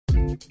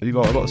You've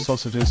got a lot of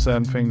sausages,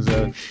 certain things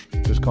that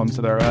just come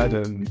to their head,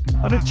 and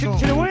And it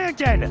chipped it away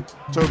again.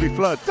 Toby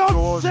Flood.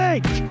 God's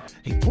sake!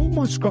 He pulled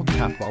my scrub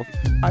cap off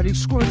and he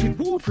squirted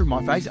water in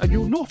my face, and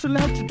you're not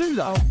allowed to do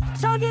that.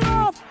 Turn it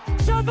off!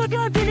 Somebody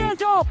get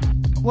it off!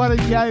 What a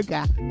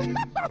yoga.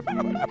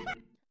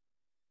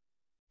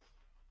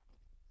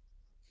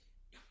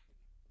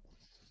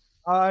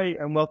 Hi,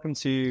 and welcome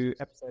to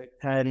episode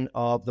 10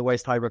 of the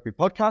Waist High Rugby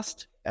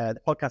podcast, the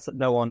podcast that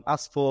no one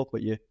asked for,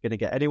 but you're going to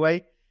get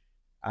anyway.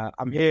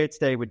 I'm here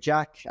today with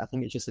Jack. I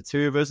think it's just the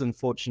two of us.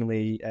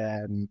 Unfortunately,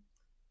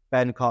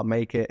 Ben can't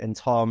make it, and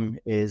Tom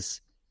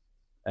is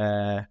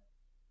on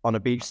a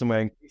beach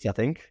somewhere in Greece, I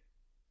think.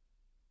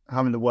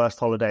 Having the worst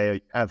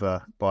holiday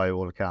ever, by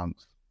all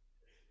accounts.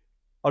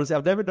 Honestly,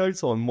 I've never known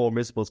someone more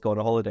miserable to go on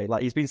a holiday.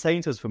 Like, he's been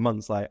saying to us for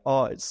months, like,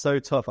 oh, it's so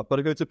tough. I've got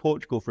to go to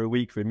Portugal for a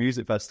week for a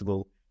music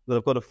festival. That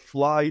I've got to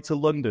fly to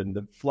London,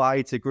 then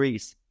fly to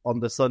Greece on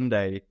the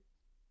Sunday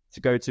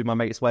to go to my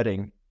mate's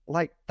wedding.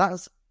 Like,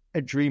 that's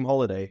a dream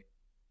holiday.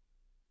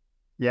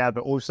 Yeah,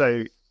 but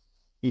also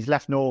he's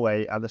left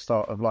Norway at the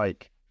start of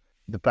like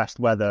the best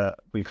weather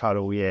we've had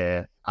all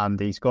year, and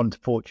he's gone to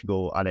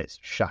Portugal and it's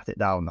shut it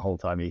down the whole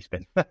time he's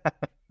been.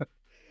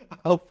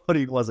 How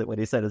funny was it when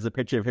he said there's a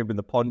picture of him in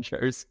the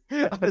ponchos?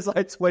 It's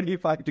like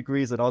 25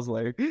 degrees in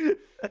Oslo.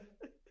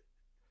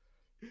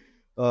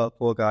 Oh,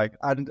 poor guy.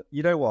 And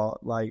you know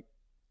what? Like,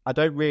 I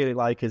don't really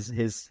like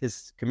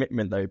his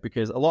commitment though,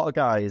 because a lot of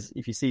guys,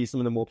 if you see some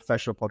of the more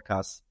professional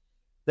podcasts,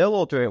 they'll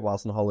all do it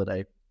whilst on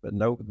holiday. But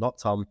no, not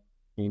Tom.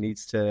 He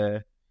needs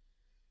to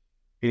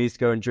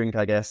go and drink,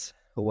 I guess,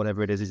 or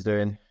whatever it is he's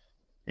doing.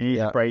 He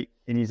needs a break.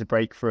 He needs a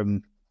break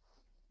from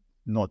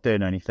not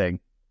doing anything.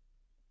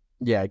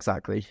 Yeah,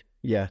 exactly.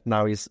 Yeah,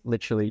 now he's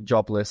literally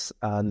jobless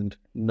and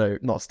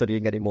not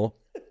studying anymore.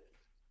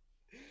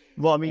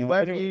 Well, I mean,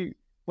 where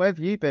have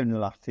you been in the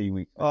last 2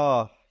 weeks?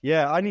 Oh,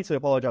 yeah, I need to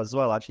apologise as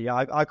well, actually.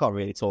 I can't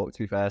really talk, to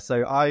be fair.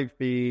 So I've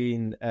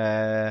been...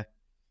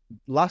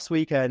 last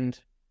weekend,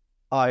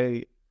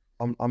 I'm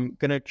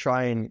going to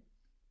try and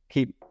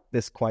keep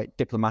this quite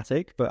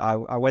diplomatic, but I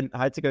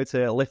had to go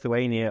to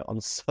Lithuania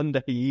on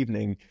Sunday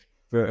evening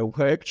for a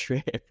work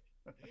trip.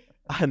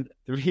 And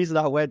the reason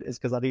I went is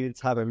because I needed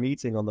to have a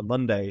meeting on the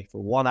Monday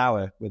for 1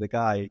 hour with a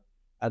guy.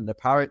 And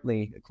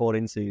apparently,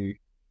 according to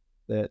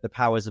the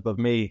powers above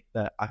me,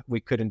 that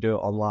we couldn't do it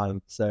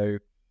online. So,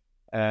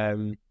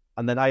 and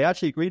then I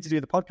actually agreed to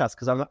do the podcast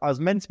because I was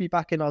meant to be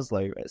back in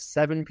Oslo at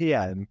 7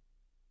 p.m.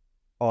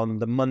 on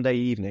the Monday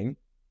evening,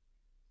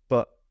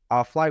 but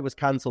our flight was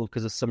cancelled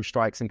because of some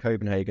strikes in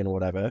Copenhagen or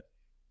whatever.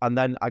 And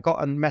then I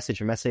got a message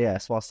from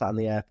SAS while sat in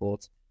the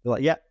airport. They're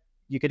like, "Yep,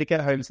 you're going to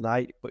get home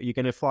tonight, but you're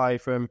going to fly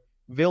from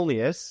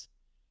Vilnius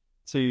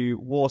to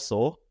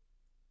Warsaw,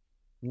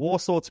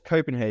 Warsaw to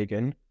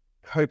Copenhagen,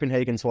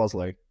 Copenhagen to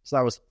Oslo." So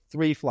that was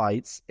 3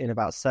 flights in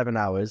about 7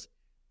 hours.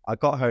 I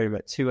got home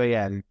at 2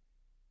 a.m.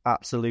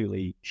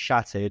 absolutely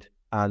shattered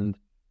and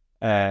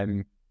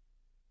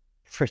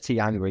pretty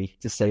angry,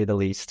 to say the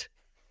least.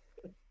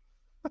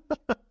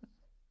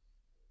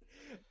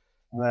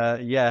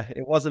 Yeah,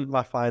 it wasn't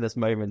my finest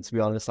moment, to be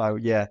honest.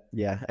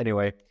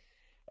 Anyway.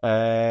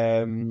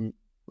 Well,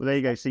 there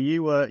you go. So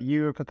you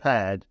were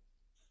prepared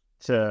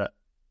to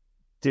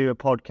do a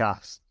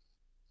podcast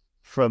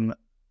from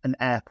an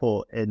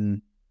airport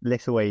in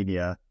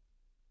Lithuania,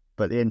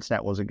 but the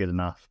internet wasn't good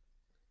enough,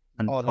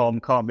 and Tom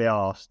can't be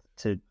asked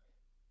to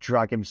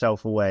drag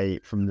himself away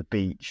from the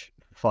beach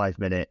for 5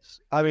 minutes.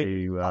 I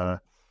mean, I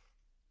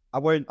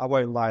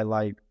won't lie.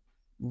 Like,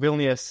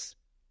 Vilnius,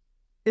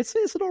 it's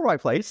an all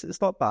right place.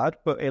 It's not bad,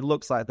 but it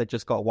looks like they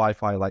just got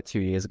Wi-Fi like 2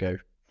 years ago.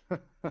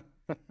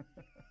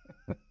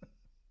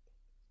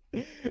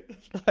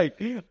 Like,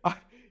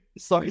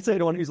 sorry to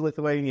anyone who's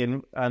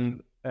Lithuanian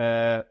and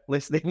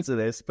listening to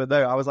this, but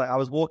no, I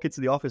was walking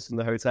to the office from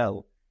the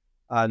hotel,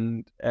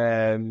 and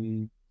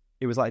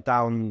it was like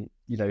down,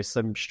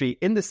 some street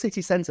in the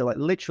city centre, like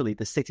literally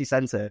the city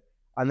centre,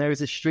 and there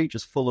was a street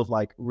just full of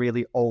like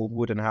really old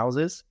wooden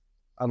houses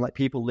and like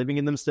people living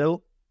in them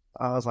still.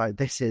 I was like,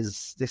 this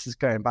is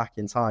going back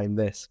in time,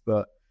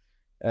 but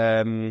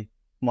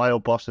my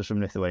old boss was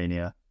from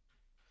Lithuania.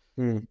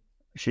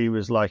 She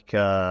was like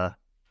 4'11".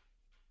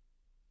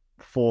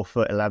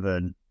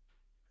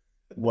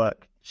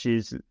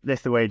 She's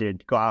Lithuanian,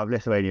 got out of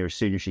Lithuania as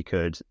soon as she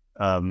could.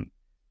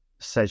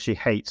 Said she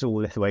hates all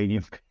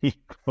Lithuanian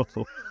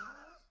people.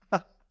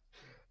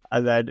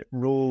 And then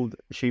ruled,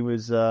 she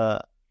worked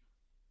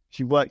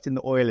in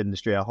the oil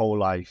industry her whole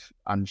life,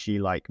 and she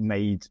like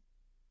made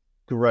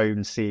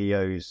grown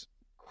CEOs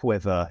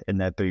quiver in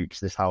their boots.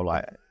 This how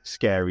like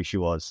scary she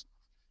was.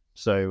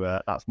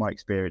 So that's my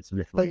experience of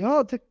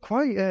Lithuania. They're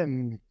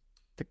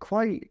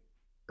quite,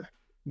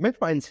 maybe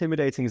not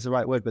intimidating is the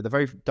right word, but they're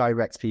very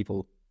direct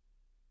people.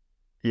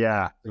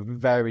 Yeah. They're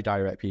very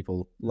direct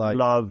people. Like,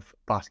 love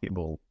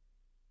basketball.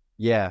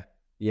 Yeah.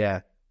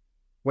 Wait,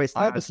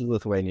 Salvis is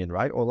Lithuanian,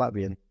 right? Or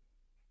Latvian? I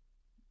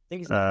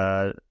think he's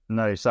no,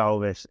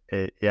 Salvis.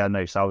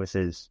 Salvis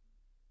is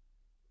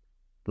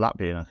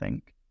Latvian, I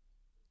think.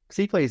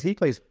 Because he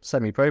plays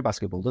semi-pro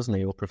basketball, doesn't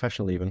he? Or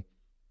professional even.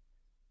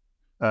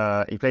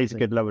 He plays a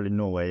good level in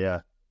Norway,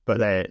 yeah. But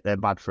they're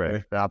mad for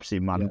it. They're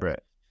absolutely mad for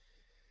it.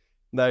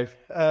 No.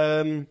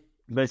 But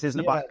this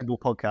isn't a basketball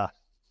podcast.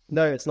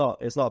 No, it's not.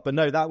 It's not. But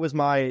no, that was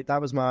my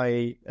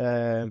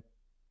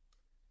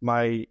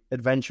my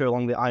adventure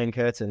along the Iron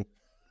Curtain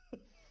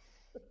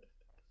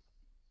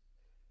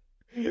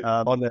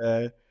on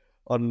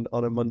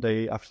a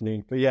Monday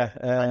afternoon. But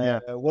yeah,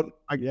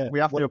 we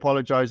have to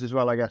apologise as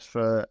well, I guess,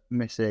 for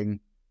missing.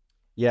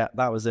 Yeah,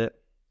 that was it.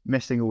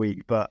 Missing a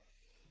week, but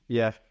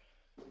yeah,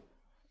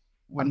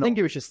 I think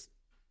it was just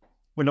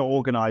we're not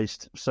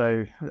organised,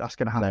 so that's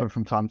going to happen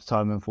from time to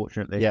time,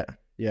 unfortunately.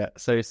 Yeah.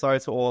 So sorry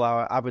to all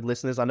our avid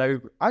listeners. I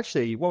know,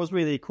 actually, what was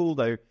really cool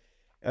though,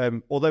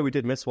 although we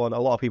did miss one, a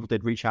lot of people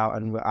did reach out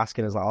and were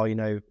asking us like,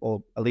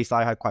 or at least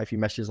I had quite a few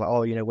messages like,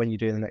 when you're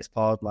doing the next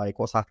pod, like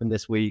what's happened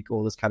this week,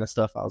 all this kind of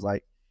stuff. I was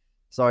like,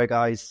 sorry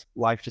guys,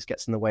 life just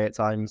gets in the way at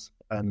times.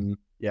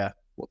 Yeah,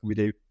 what can we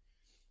do?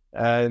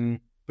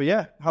 But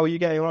yeah, how are you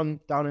getting on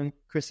down in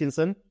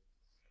Kristiansand?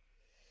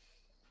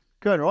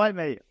 Good, right,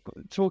 mate.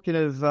 Talking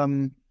of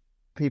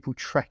people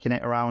trekking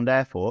it around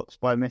airports,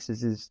 my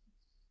missus has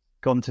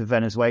gone to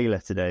Venezuela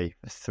today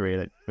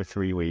for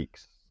 3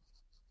 weeks.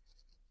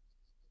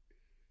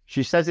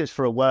 She says it's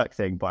for a work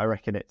thing, but I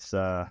reckon it's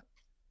for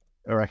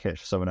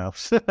someone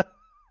else.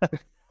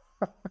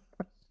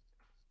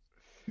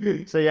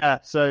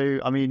 So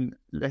I mean,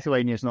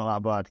 Lithuania's not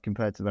that bad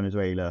compared to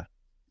Venezuela.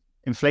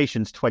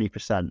 Inflation's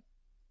 20%.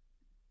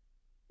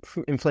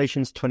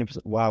 Inflation's 20%.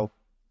 Wow.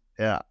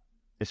 Yeah,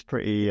 it's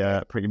pretty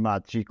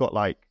mad. She's not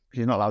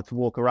allowed to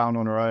walk around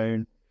on her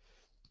own.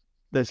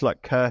 There's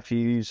like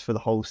curfews for the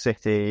whole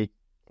city.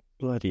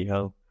 Bloody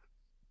hell.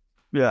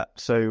 Yeah,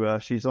 so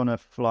she's on a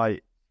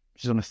flight.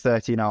 She's on a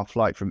 13-hour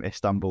flight from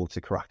Istanbul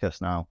to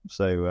Caracas now.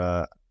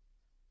 So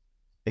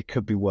it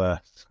could be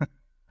worse.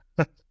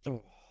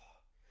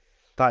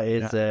 That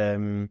is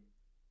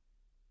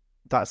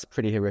that's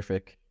pretty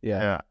horrific.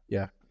 Yeah.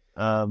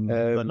 But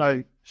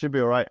no, should be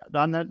all right.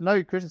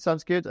 No, Christian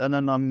sounds good. And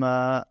then I'm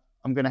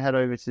going to head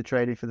over to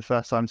training for the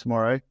first time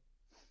tomorrow,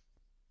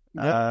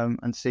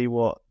 and see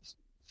what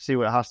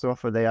it has to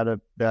offer. They had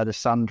a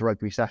sand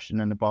rugby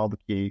session and a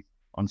barbecue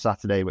on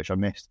Saturday, which I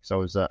missed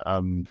because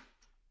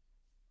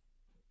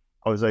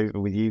I was over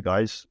with you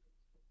guys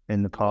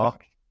in the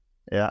park.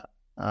 Yeah,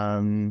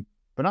 but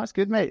that's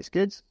good, mate. It's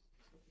good.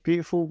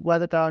 Beautiful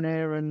weather down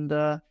here, and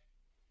it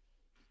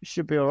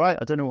should be all right.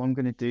 I don't know what I'm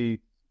going to do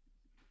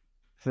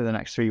for the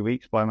next 3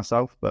 weeks by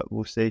myself, but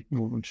we'll see.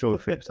 I'm sure we'll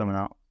figure something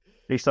out.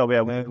 At least I'll be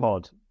able to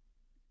pod.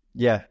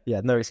 Yeah,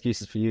 no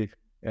excuses for you.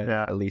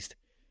 At least.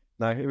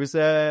 No, it was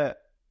a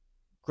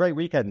great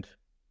weekend.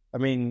 I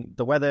mean,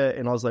 the weather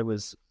in Oslo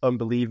was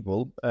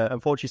unbelievable.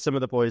 Unfortunately, some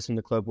of the boys from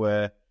the club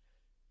were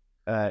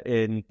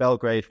in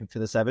Belgrade for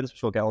the Sevens,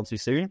 which we'll get onto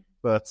soon.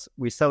 But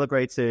we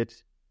celebrated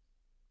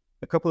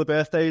a couple of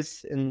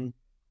birthdays in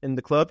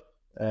the club,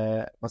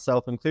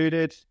 myself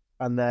included.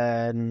 And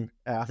then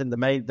I think the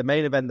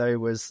main event though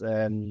was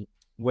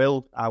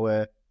Will,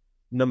 our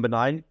number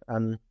 9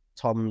 and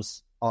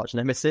Tom's arch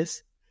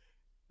nemesis,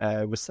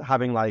 was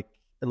having like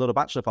a little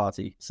bachelor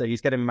party. So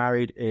he's getting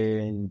married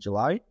in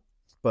July,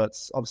 but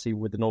obviously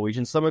with the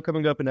Norwegian summer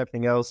coming up and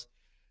everything else,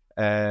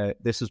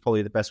 this was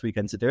probably the best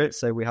weekend to do it.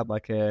 So we had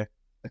like a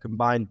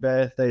combined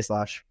birthday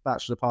 /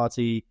 bachelor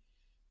party.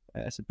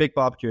 It's a big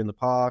barbecue in the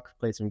park,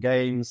 played some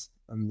games,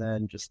 and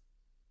then just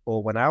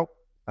all went out.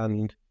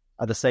 And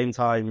at the same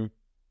time,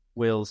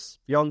 Will's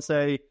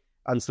fiance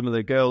and some of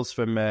the girls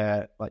from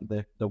like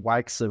the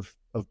Wags of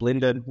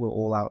Blinden were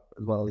all out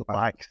as well.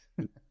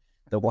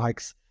 The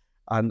Wags.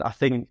 And I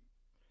think,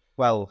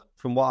 well,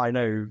 from what I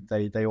know,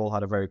 they all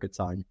had a very good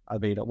time. I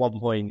mean, at one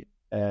point...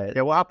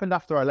 what happened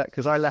after I left?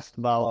 Because I left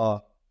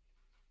about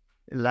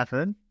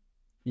 11.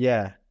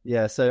 Yeah.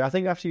 So I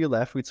think after you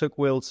left, we took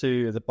Will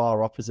to the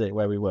bar opposite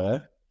where we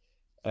were.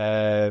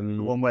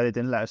 The one where they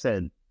didn't let us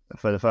in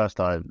for the first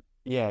time.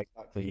 Yeah,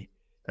 exactly.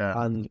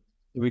 Yeah. And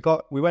we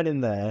went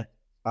in there,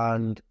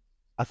 and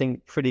I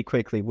think pretty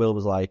quickly Will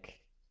was like,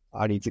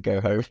 I need to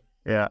go home.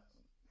 Yeah.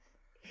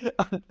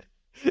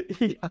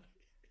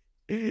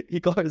 He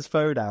got his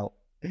phone out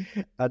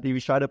and he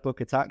was trying to book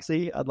a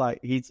taxi, and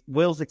like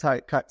Will's the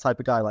type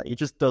of guy, like he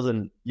just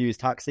doesn't use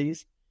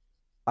taxis,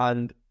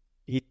 and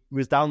he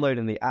was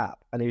downloading the app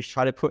and he was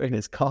trying to put in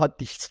his card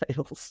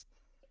details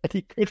and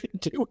he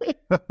couldn't do it.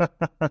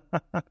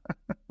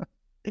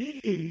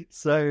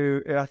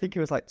 So I think it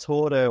was like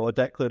Torda or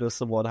Declan or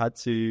someone had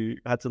to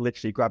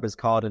literally grab his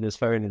card and his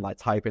phone and like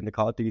type in the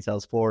card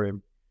details for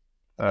him.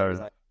 I was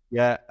like,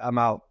 yeah, I'm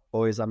out,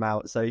 boys, I'm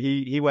out. So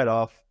he went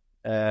off,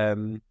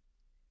 and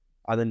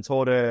then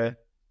Torda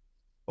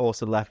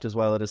also left as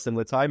well at a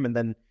similar time. And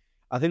then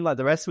I think like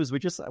the rest was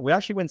we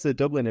actually went to the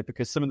Dubliner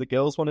because some of the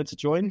girls wanted to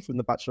join from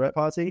the bachelorette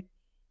party,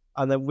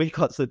 and then we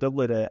got to the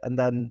Dubliner, and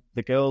then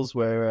the girls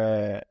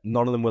were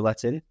none of them were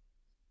let in.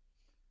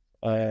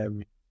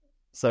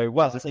 So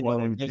well,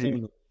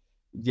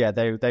 yeah,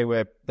 they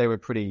were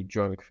pretty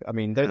drunk. I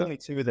mean, there was only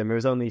 2 of them. It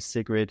was only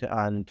Sigrid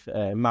and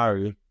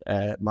Maru,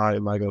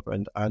 my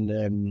girlfriend,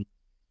 and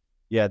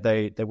yeah,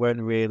 they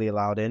weren't really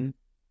allowed in.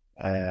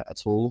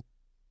 at all.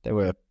 They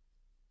were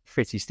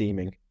pretty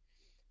steaming.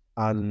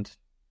 And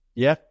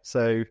yeah,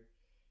 so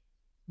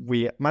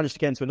we managed to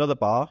get into another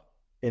bar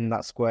in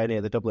that square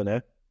near the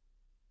Dubliner,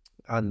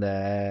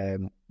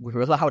 and we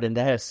were allowed in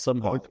there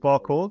somehow. What's the bar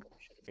called?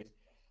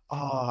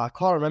 Oh, I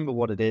can't remember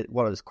what it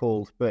was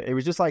called, but it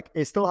was just like,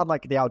 it still had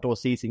like the outdoor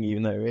seating,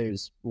 even though it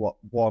was 1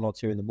 or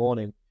 2 in the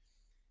morning.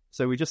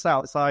 So we just sat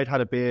outside,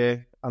 had a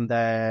beer, and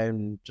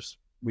then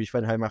we just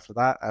went home after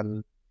that.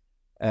 And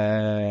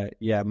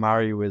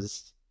Mary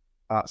was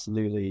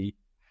absolutely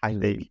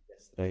hangry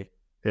yesterday.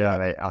 Yeah,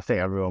 mate, I think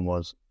everyone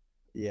was.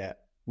 Yeah,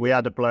 we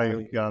had a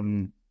bloke.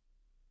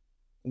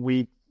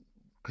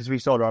 Because we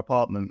sold our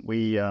apartment,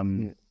 we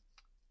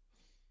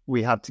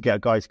had to get a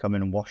guy to come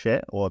in and wash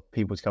it, or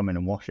people to come in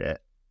and wash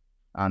it.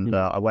 And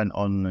I went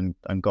on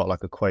and got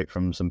like a quote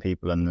from some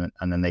people, and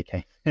then they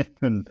came in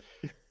and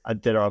I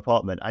did our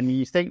apartment. And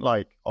you think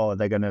like, oh,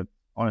 they're gonna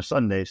on a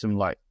Sunday, some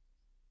like,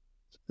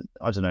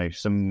 I don't know,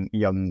 some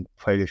young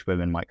Polish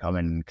women might come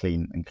in and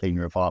clean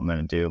your apartment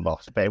and do a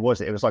lot. But it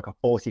was like a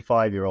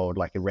 45-year-old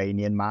like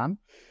Iranian man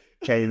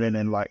came in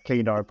and like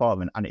cleaned our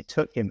apartment, and it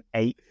took him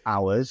 8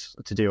 hours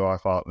to do our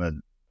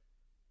apartment.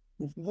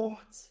 What?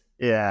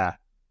 Yeah,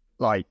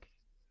 like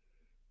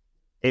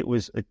it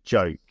was a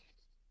joke.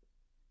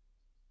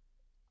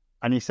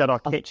 And he said our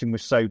kitchen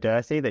was so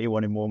dirty that he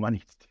wanted more money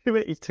to do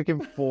it. It took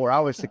him 4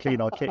 hours to clean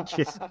our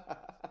kitchen.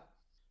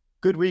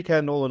 Good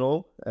weekend, all in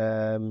all.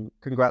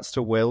 Congrats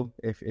to Will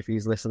if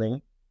he's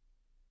listening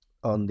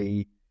on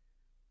the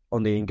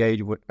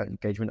engagement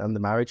and the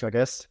marriage, I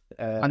guess.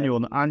 And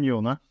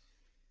Jona.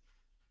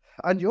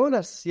 And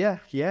Jonas,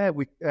 yeah.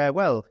 We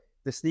well,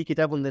 the sneaky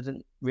devil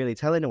didn't really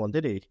tell anyone,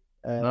 did he?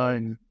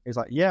 No. He's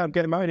like, yeah, I'm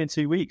getting married in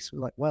 2 weeks.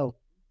 We're like, well,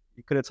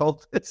 you could have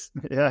told us.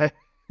 Yeah.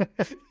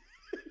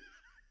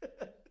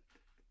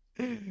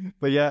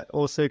 But yeah,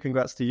 also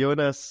congrats to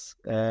Jonas.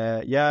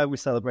 We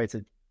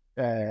celebrated.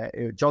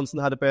 Johnson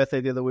had a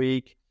birthday the other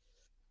week.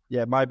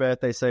 Yeah, my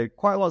birthday. So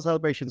quite a lot of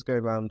celebrations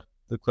going around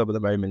the club at the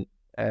moment.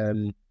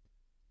 And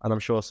I'm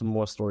sure some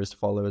more stories to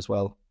follow as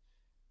well.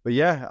 But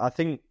yeah, I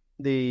think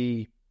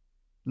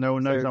no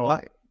one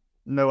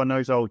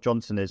knows how old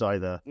Johnson is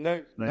either.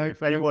 No.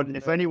 If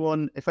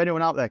anyone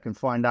out there can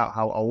find out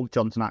how old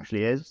Johnson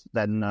actually is,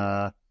 then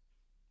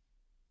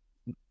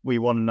we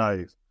want to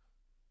know.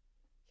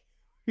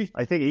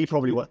 I think he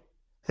probably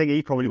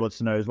wants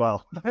to know as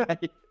well.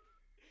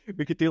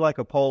 We could do like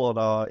a poll on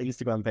our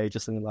Instagram page or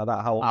something like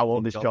that. How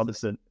old is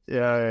Johnson?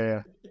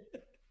 Yeah.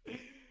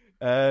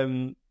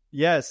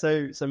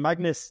 So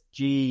Magnus,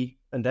 G,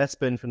 and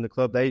Espen from the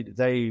club,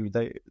 they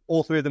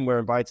all three of them were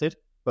invited,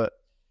 but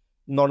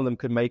none of them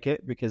could make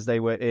it because they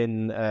were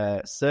in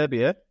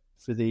Serbia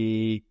for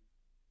in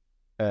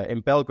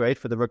Belgrade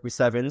for the rugby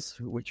sevens,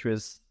 which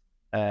was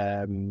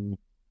I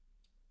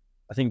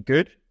think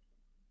good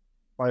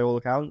by all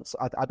accounts.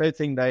 I don't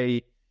think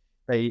they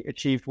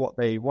achieved what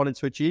they wanted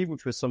to achieve,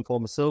 which was some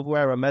form of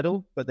silverware or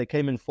medal, but they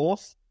came in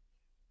fourth.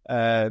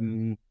 I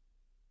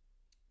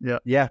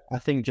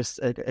think just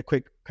a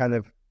quick kind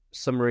of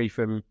summary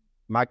from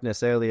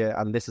Magnus earlier,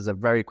 and this is a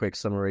very quick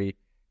summary,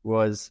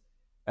 was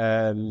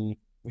we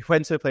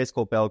went to a place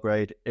called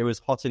Belgrade. It was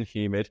hot and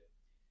humid.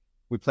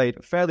 We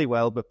played fairly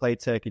well, but played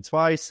Turkey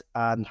twice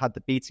and had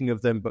the beating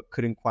of them, but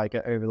couldn't quite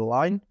get over the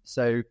line.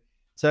 So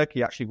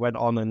Turkey actually went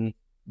on and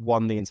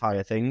won the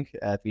entire thing,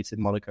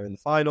 beating Monaco in the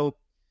final.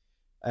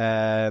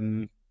 I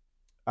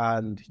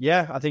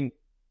think,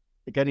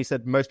 again, he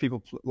said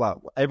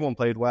everyone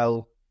played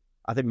well.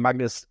 I think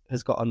Magnus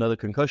has got another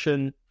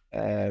concussion,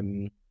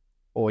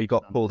 or he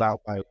got pulled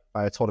out by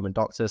a tournament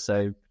doctor.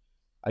 So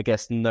I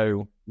guess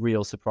no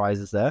real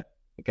surprises there.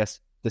 I guess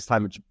this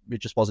time it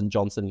just wasn't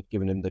Johnson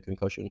giving him the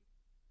concussion.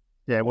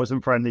 Yeah, it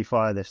wasn't friendly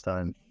fire this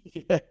time.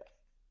 Yeah.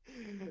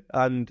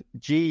 And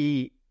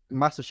G,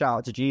 massive shout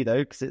out to G though,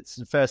 because it's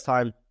the first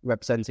time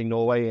representing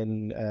Norway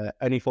in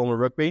any form of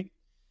rugby.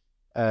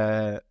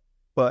 But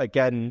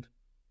again,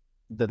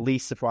 the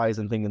least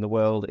surprising thing in the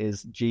world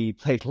is G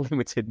played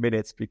limited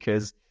minutes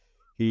because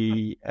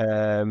he got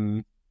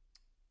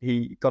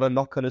a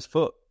knock on his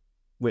foot,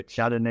 which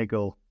had a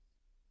niggle.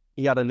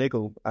 He had a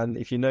niggle, and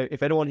if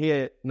anyone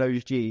here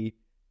knows G,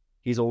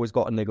 he's always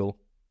got a niggle.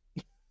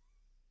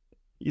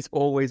 He's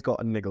always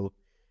got a niggle.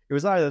 It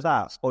was either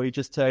that, or he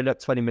just turned up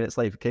 20 minutes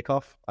late for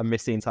kickoff and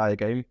missed the entire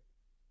game.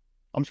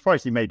 I'm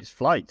surprised he made his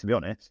flight, to be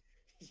honest.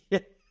 Yeah.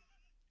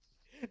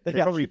 They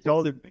probably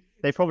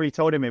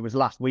told him it was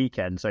last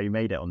weekend, so he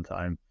made it on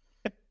time.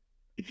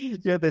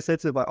 Yeah, they said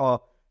to him, like,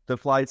 oh, the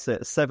flight's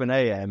at 7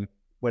 a.m.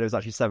 when it was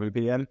actually 7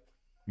 p.m.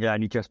 Yeah,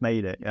 and he just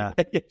made it, yeah.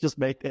 He just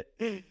made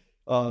it.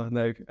 Oh,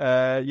 no.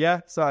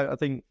 So I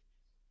think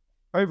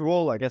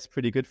overall, I guess,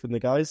 pretty good from the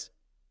guys.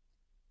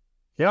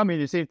 Yeah, I mean,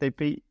 you see if they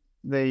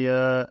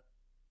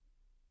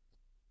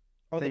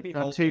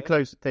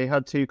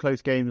had two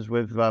close games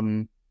with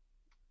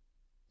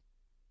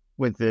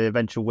the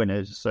eventual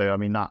winners. So I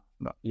mean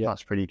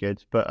that's pretty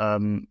good. But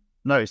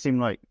no, it seemed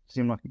like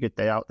a good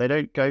day out. They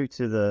don't go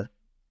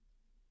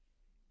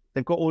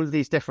they've got all of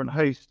these different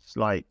hosts.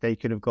 Like they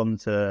could have gone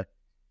to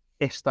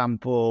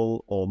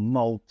Istanbul or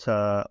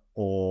Malta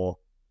or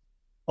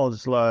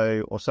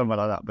Oslo or somewhere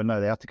like that. But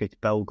no, they have to go to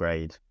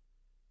Belgrade.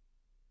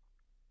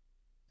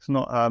 It's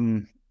not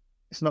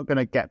going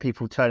to get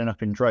people turning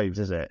up in droves,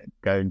 is it?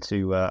 Going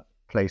to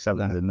play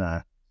something in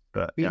there.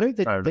 But you know,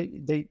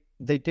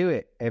 they do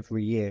it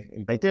every year.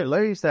 They do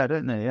loads there,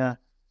 don't they? Yeah.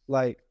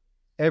 Like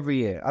every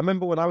year. I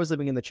remember when I was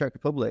living in the Czech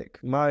Republic,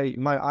 my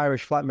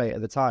Irish flatmate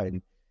at the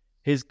time,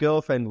 his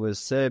girlfriend was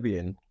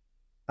Serbian,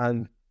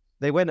 and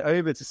they went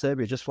over to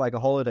Serbia just for like a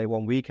holiday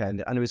one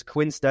weekend, and it was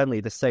coincidentally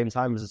the same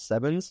time as the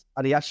Sevens,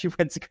 and he actually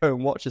went to go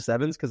and watch the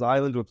Sevens because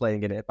Ireland were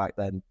playing in it back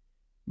then.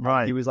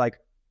 Right. He was like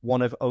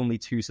one of only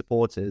 2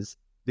 supporters,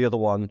 the other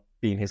one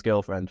being his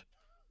girlfriend.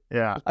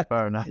 Yeah,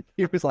 fair enough.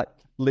 He was like,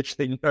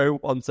 literally no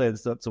one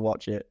turns up to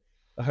watch it.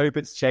 I hope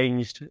it's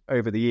changed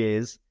over the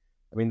years.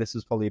 I mean, this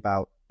was probably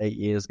about 8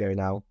 years ago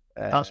now.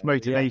 That's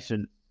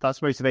motivation. Yeah.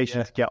 That's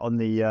motivation to get on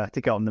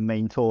the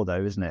main tour,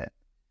 though, isn't it?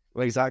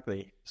 Well,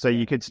 exactly. So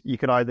you could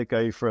either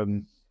go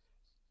from,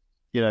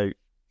 you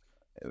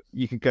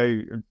could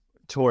go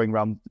touring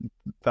around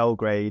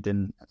Belgrade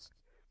and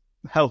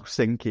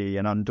Helsinki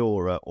and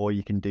Andorra, or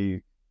you can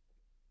do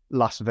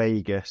Las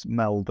Vegas,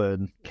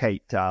 Melbourne,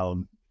 Cape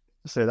Town.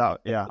 So that,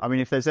 I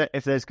mean, if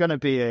there's going to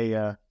be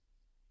a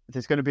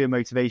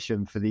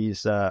motivation for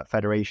these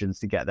federations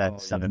to get their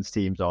sevens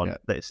teams on,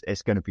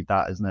 it's going to be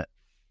that, isn't it?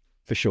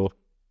 For sure,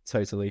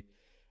 totally.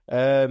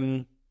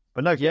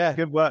 But no,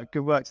 good work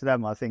to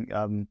them. I think.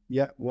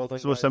 Well done.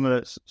 Saw some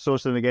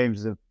of the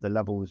games. The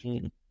level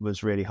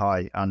was really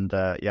high, and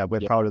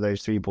we're proud of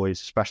those 3 boys,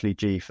 especially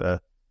G for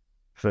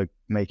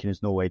making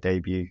his Norway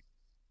debut,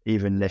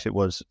 even if it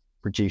was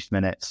reduced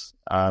minutes.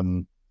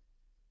 If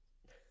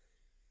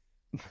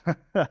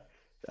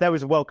there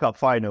was a World Cup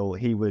final,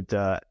 he'd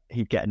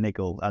get a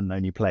niggle and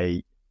only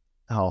play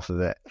half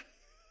of it.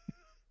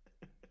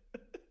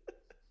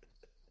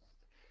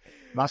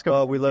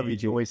 We love you,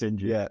 G. Always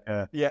injured.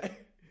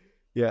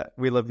 Yeah,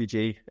 we love you,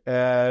 G.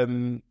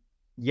 So,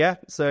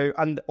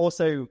 and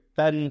also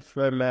Ben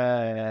from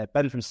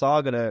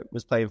Sagana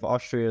was playing for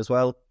Austria as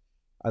well,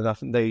 and I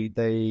think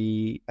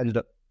they ended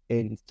up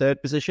in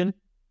 3rd position.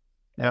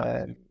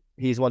 Yeah,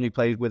 he's one who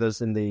played with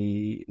us in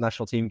the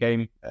national team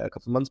game a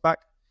couple of months back.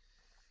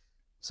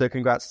 So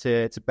congrats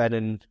to Ben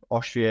in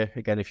Austria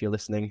again, if you're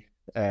listening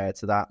to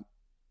that.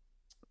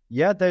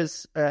 Yeah,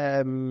 there's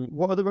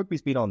what other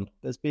rugby's been on?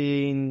 There's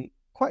been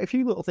quite a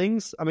few little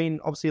things. I mean,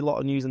 obviously a lot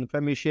of news in the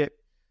Premiership.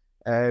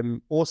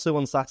 Also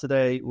on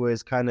Saturday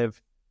was kind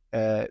of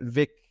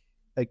Vic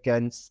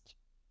against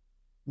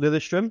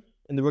Lillestrøm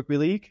in the Rugby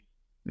League.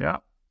 Yeah.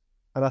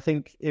 And I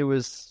think it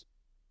was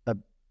a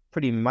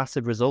pretty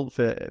massive result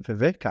for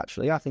Vic,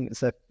 actually. I think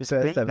it's a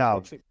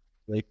now.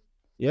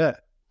 Yeah.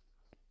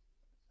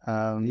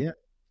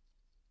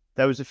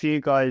 There was a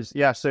few guys.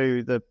 Yeah,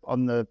 so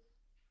the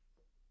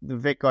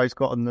Vic guys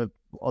got on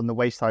the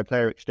waist high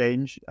player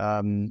exchange,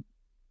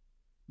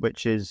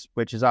 which is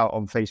out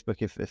on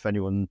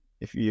Facebook.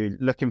 If you're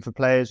looking for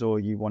players or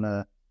you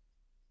want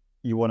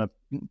to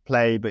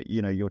play, but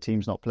your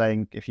team's not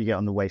playing, if you get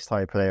on the waist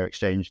high player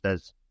exchange,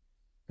 there's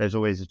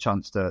always a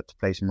chance to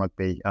play some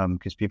rugby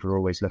because people are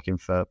always looking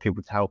for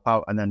people to help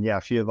out. And then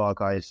a few of our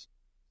guys,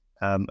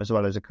 as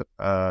well as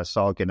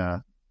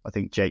Sargina, I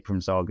think Jake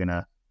from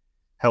Sargina,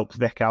 helped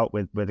Vic out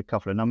with a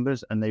couple of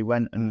numbers, and they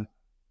went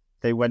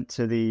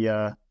to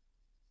the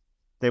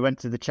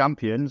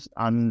champions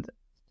and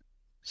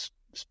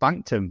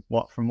spanked him.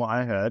 From what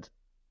I heard.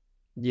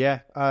 Yeah.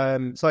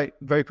 Sorry,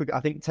 very quick.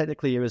 I think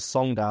technically it was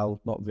Songdal,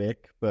 not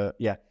Vic, but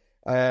yeah.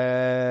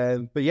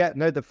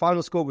 The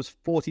final score was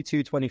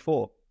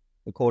 42-24,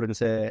 according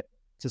to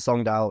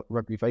Songdal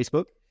Rugby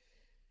Facebook,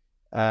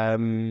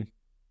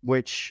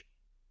 which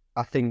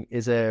I think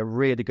is a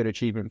really good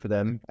achievement for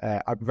them.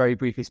 I very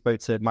briefly spoke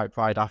to Mike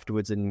Pride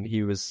afterwards, and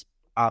he was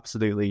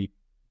absolutely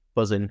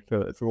buzzing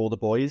for all the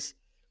boys.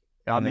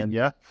 I mean,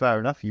 fair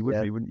enough. You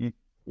would be, wouldn't you?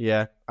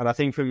 Yeah, and I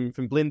think from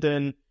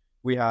Blinden,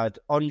 we had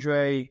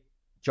Andre,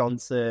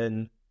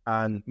 Johnson,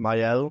 and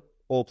Mael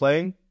all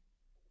playing.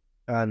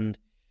 And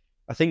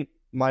I think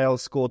Mael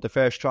scored the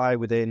first try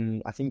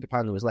within, I think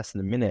apparently it was less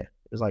than a minute.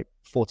 It was like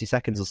 40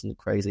 seconds or something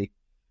crazy.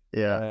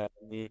 Yeah.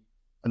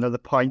 Another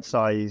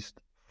pint-sized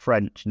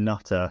French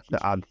nutter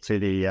to add to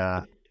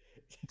the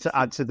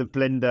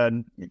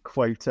Blinden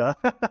quota.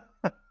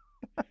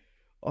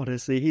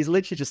 Honestly, he's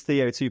literally just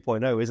Theo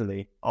 2.0, isn't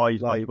he? Oh,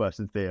 he's much worse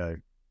than Theo.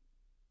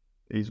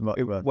 He's much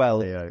worse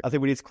than Theo. I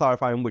think we need to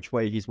clarify in which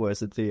way he's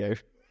worse than Theo.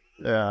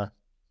 Yeah.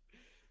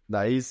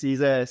 No, he's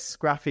a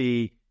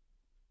scrappy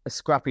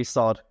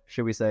sod,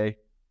 should we say?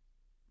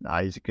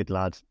 Nah, he's a good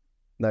lad.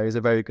 No, he's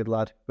a very good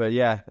lad. But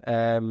yeah,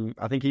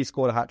 I think he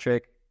scored a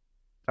hat-trick.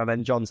 And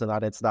then Johnson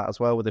added to that as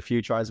well with a few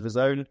tries of his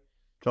own.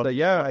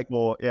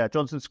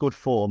 Johnson scored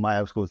 4,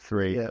 Mayo scored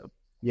 3.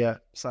 Yeah.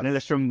 And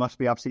Lillestrøm must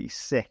be absolutely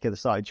sick of the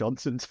sight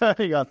Johnson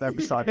turning up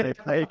every time they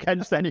play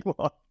against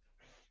anyone.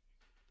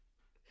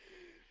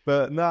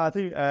 But no, I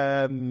think,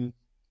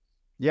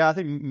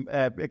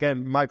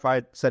 again, Mike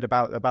Pride said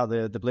about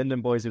the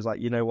Blinden boys, he was like,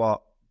 you know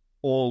what,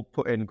 all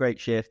put in great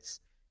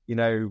shifts,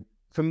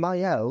 for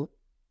Mael,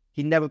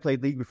 he never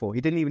played league before.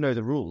 He didn't even know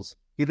the rules.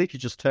 He literally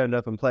just turned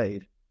up and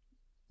played.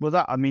 Well,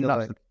 that's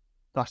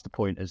like- the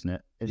point, isn't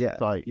it? It's Yeah,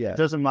 like yeah. it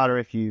doesn't matter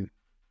if you've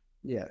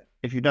Yeah.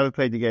 never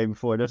played the game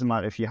before. It doesn't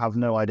matter if you have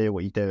no idea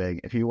what you're doing.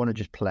 If you want to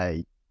just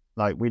play,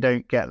 like we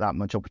don't get that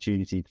much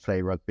opportunity to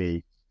play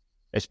rugby,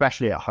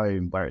 especially at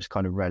home where it's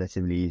kind of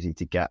relatively easy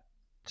to get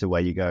to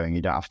where you're going.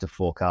 You don't have to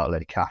fork out a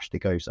load of cash to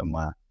go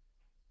somewhere.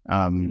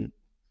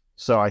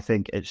 So I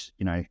think it's,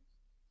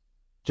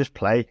 just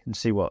play and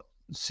see what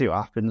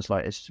happens.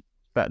 Like it's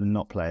better than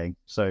not playing.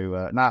 So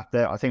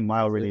I think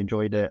Mile really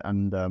enjoyed it,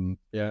 and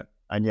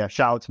shout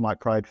out to Mike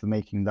Pride for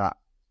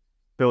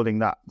building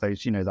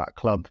that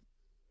club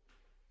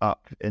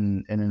up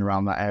in and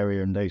around that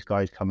area, and those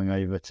guys coming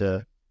over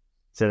to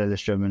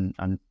Lillestrøm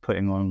and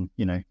putting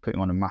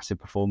on a massive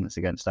performance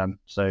against them.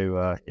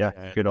 So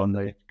good on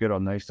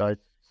those guys.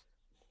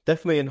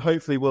 Definitely, and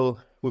hopefully we'll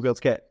be able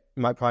to get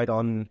Mike Pride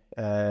on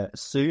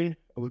soon.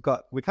 We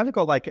kind of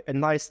got like a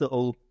nice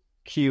little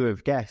queue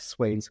of guests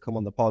waiting to come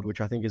on the pod,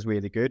 which I think is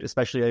really good,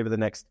 especially over the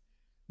next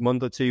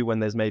month or two when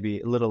there's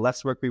maybe a little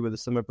less rugby with the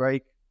summer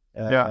break.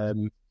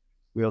 We'll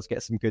be able to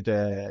get some good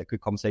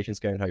conversations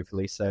going,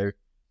 hopefully. So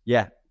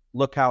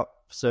look out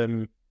for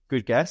some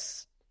good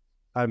guests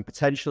and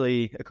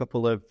potentially a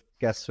couple of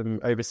guests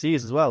from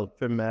overseas as well,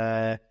 from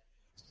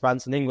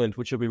France and England,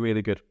 which will be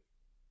really good.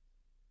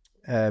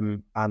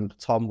 And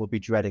Tom will be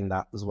dreading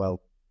that as well.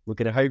 We're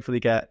going to hopefully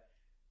get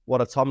one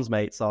of Tom's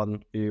mates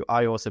on, who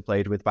I also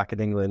played with back in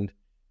England,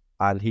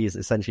 and he's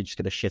essentially just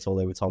going to shit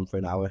all over Tom for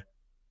an hour.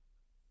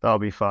 That'll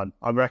be fun.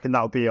 I reckon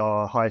that'll be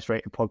our highest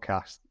rated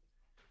podcast.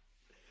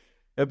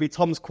 It'll be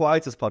Tom's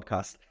quietest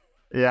podcast.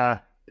 Yeah.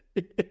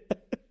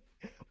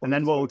 And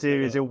then what we'll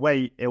do is he'll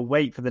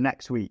wait for the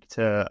next week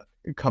to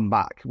come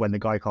back when the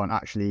guy can't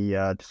actually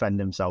defend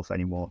himself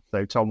anymore.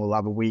 So Tom will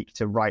have a week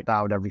to write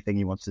down everything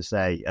he wants to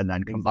say and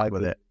then come back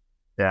with it.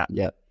 Yeah.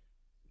 Yeah.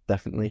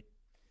 Definitely.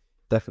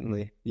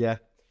 Yeah.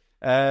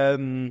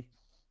 I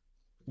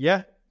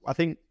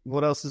think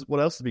what else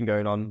has been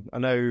going on? I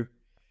know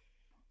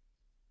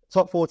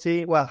top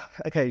 14. Well,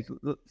 okay,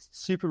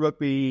 Super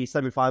Rugby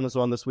semi-finals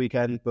are on this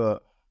weekend,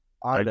 but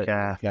I don't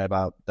care.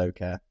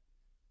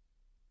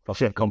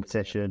 Shit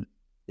competition.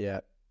 Yeah.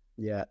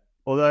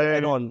 Although for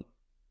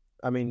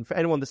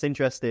anyone that's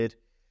interested,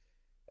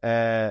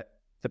 the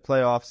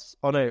playoffs.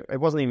 Oh no, it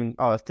wasn't even.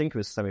 Oh, I think it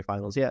was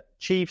semi-finals. Yeah,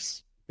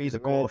 Chiefs. It was the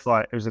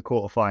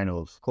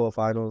quarterfinals.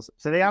 Quarterfinals.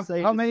 So they have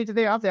how many do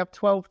they have? They have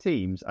 12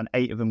 teams, and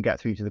 8 of them get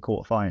through to the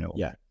quarterfinal.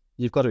 Yeah,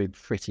 you've got to be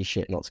pretty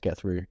shit not to get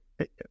through.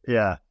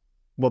 Yeah.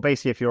 Well,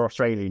 basically, if you're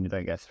Australian, you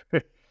don't get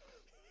through.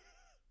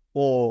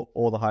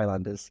 or the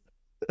Highlanders.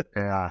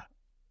 Yeah.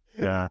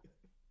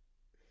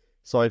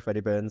 Sorry,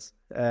 Freddie Burns.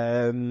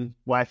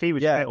 Well, if he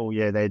was fit all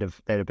year, they'd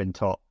have been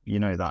top. You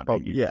know that,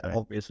 don't you? Yeah,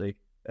 obviously.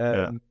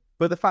 But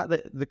the fact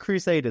that the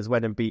Crusaders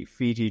went and beat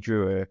Fiji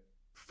Drua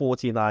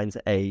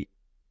 49-8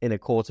 in a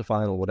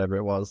quarterfinal, whatever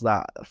it was,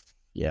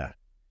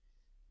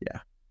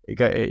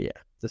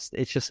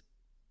 it's just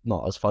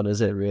not as fun,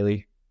 is it?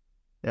 Really?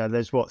 Yeah.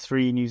 There's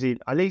 3 New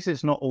Zealand. At least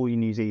it's not all your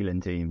New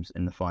Zealand teams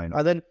in the final.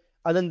 And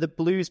then the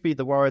Blues beat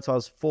the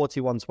Waratahs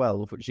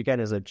 41-12, which again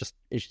is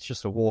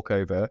just a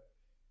walkover.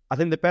 I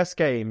think the best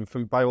game,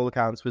 by all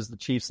accounts, was the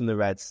Chiefs and the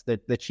Reds.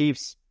 The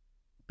Chiefs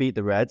beat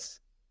the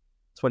Reds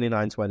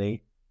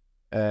 29-20.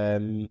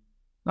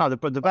 No,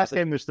 the best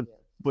game was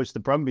the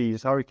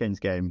Brumbies Hurricanes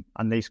game,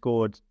 and they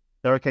scored.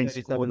 The Hurricanes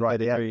scored right at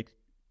the end.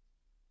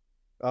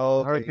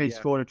 Oh, Hurricanes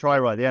scored a try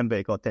right at the end, but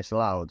it got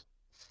disallowed.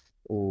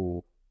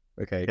 Oh,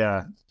 okay.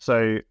 Yeah.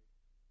 So,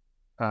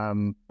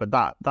 but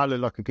that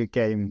looked like a good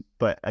game.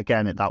 But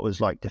again, that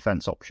was like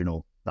defense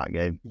optional, that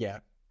game. Yeah.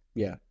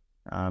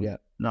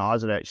 No, I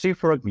don't know.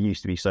 Super Rugby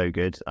used to be so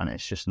good, and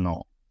it's just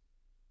not.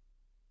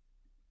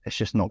 It's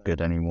just not good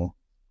anymore.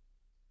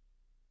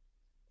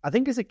 I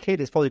think as a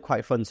kid, it's probably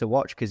quite fun to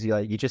watch because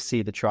you just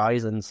see the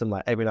tries and some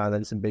every now and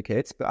then some big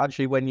hits. But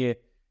actually,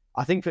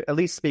 I think at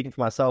least speaking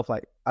for myself,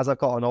 as I've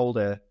gotten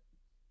older,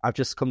 I've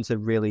just come to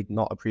really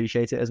not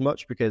appreciate it as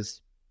much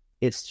because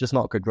it's just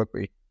not good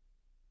rugby.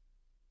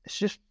 It's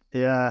just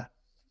the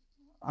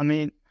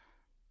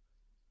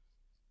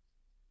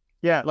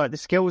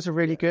skills are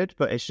really good,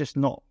 but it's just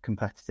not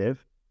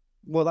competitive.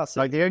 Well, that's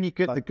the only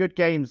good, the good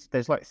games.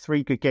 There's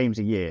 3 good games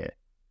a year,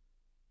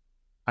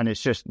 and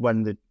it's just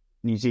when the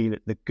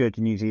good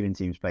New Zealand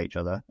teams play each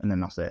other, and then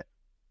that's it.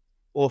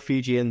 Or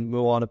Fiji and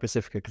Moana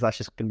Pacifica, because that's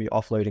just going to be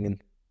offloading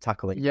and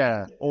tackling.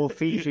 Yeah, or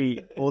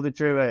Fiji, or the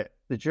Druid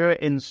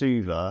in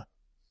Suva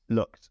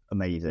looked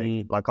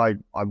amazing.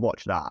 I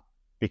watched that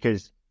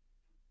because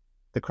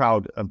the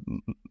crowd are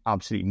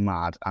absolutely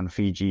mad, and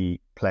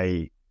Fiji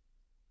play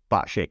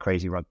batshit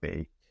crazy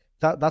rugby.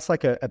 That's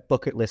like a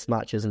bucket list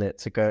match, isn't it?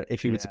 To go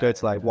if you were to go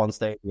to one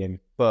stadium,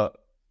 but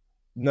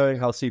knowing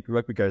how Super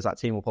Rugby goes, that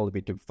team will probably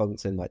be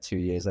defunct in 2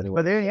 years anyway.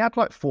 But they only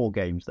had 4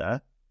 games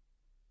there.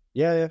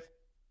 Yeah. And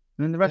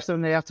then the rest of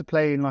them they have to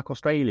play in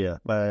Australia,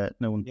 where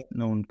no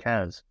one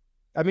cares.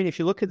 I mean, if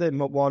you look at the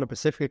Moana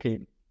Pacifica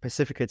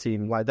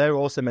team, they're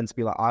also meant to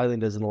be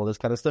Islanders and all this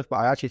kind of stuff, but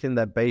I actually think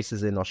their base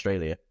is in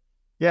Australia.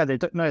 Yeah, they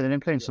don't. No, they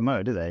didn't play in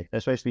Samoa, do they? They're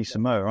supposed to be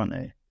Samoa, aren't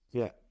they?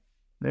 Yeah.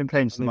 They didn't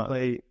play in They Samoa.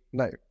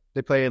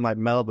 play in like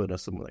Melbourne or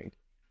something.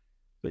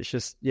 But it's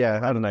just, yeah,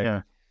 I don't know.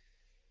 Yeah.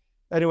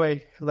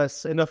 Anyway,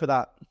 enough of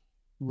that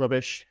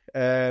rubbish.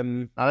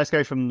 Now let's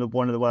go from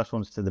one of the worst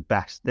ones to the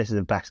best. This is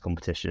the best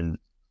competition.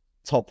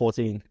 Top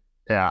 14.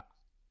 Yeah.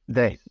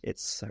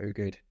 It's so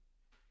good.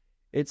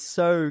 It's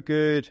so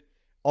good.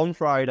 On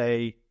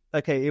Friday,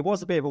 okay, it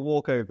was a bit of a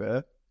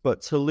walkover,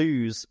 but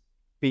Toulouse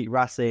beat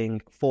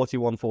Racing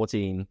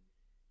 41-14.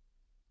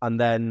 And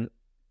then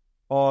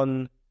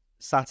on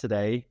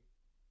Saturday,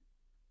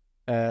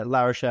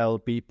 La Rochelle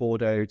beat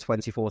Bordeaux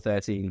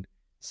 24-13.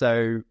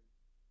 So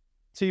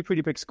 2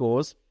 pretty big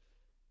scores.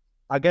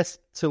 I guess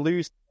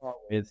Toulouse to start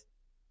with,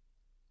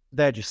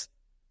 they're just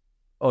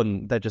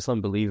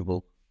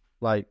unbelievable.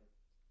 Like,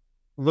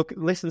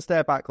 listen to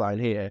their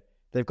backline here.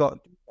 They've got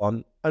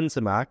on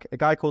Untamak, a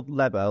guy called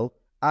Lebel,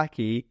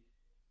 Aki,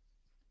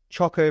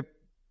 Chocobares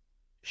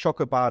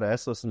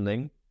or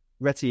something,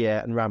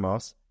 Retier and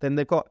Ramos. Then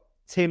they've got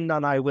Tim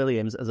Nanai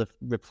Williams as a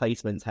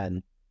replacement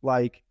 10.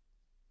 Like,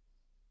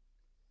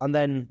 and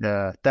then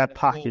their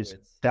pack is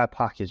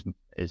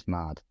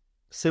mad.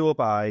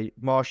 Siwabai,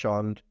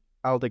 Marchand,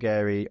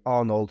 Aldegheri,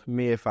 Arnold,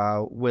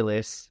 Miafau,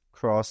 Willis,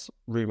 Cross,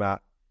 Rumat.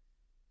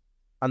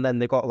 And then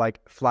they've got like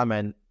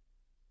Flament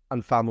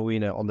and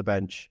Famuina on the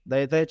bench.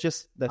 They've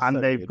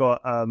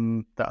got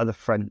the other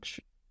French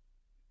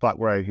back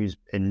row who's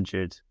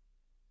injured.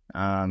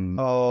 Yeah.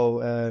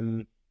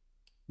 Blanc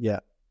Yeah.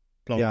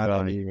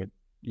 Blanc.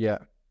 Yeah.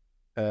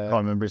 Can't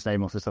remember his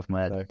name off the top of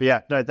my head. No. But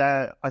yeah,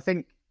 no, I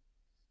think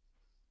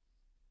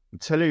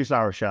Toulouse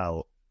La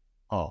Rochelle.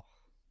 Oh,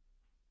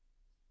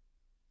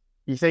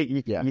 you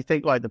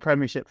think like the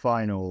Premiership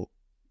final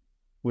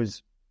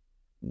was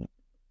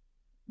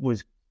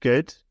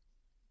good,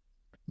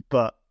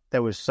 but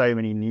there was so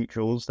many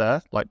neutrals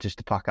there, like just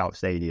to pack out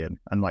stadium,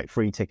 and like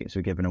free tickets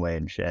were given away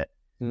and shit,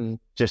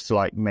 just to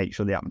like make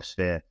sure the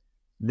atmosphere.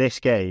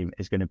 This game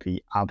is going to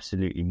be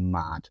absolutely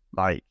mad.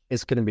 Like,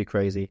 it's going to be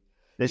crazy.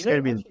 This is going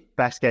to be the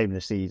best game of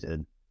the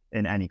season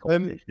in any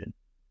competition.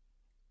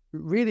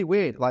 Really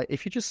weird. Like,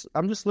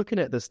 I'm just looking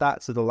at the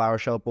stats of the La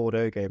Rochelle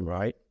Bordeaux game,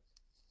 right?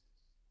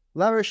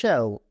 La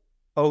Rochelle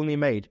only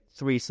made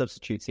 3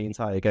 substitutes the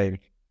entire game.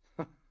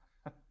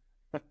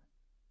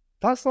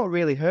 That's not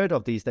really heard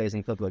of these days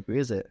in club rugby,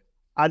 is it?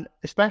 And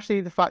especially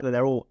the fact that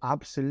they're all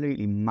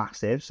absolutely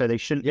massive, so they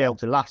shouldn't be able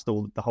to last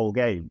the whole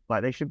game.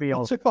 Like, they should be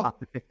able to last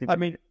 50 minutes. I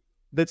mean,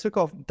 they took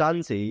off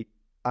Dante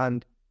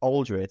and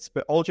Aldrit,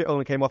 but Aldrit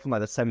only came off in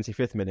like the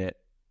 75th minute.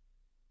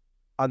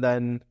 And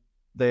then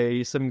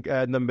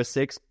number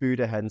 6,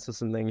 Buda Hens or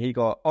something, he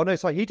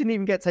didn't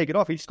even get taken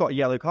off. He just got a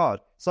yellow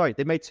card. Sorry,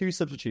 they made 2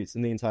 substitutes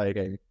in the entire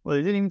game. Well,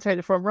 they didn't even take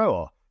the front row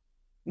off.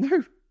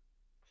 No.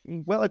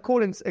 Well,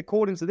 according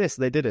to this,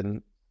 they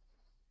didn't.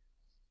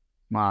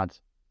 Mad.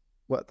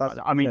 Well,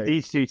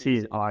 these two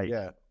teams,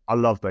 I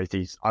love both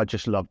these. I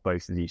just love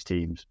both of these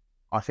teams.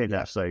 I think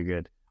they're so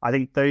good. I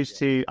think those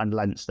two and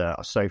Leinster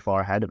are so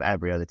far ahead of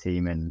every other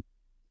team in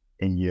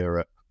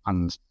Europe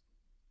and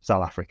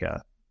South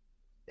Africa.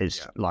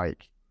 It's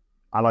like,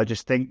 and I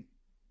just think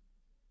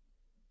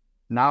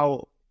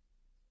now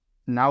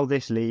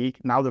this league,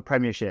 now the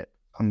Premiership,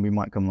 and we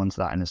might come on to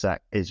that in a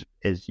sec, is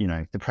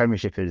the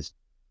Premiership is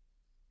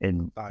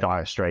in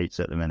dire straits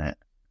at the minute,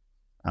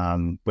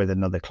 with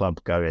another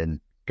club going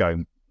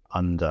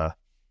under.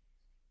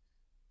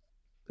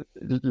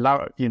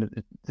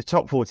 The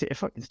top 14. If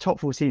the top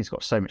 14's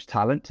got so much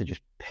talent to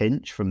just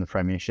pinch from the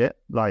Premiership,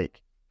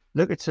 like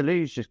look at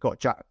Toulouse, just got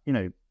Jack.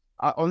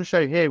 On the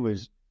show here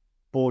was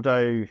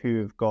Bordeaux,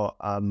 who have got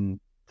Tom.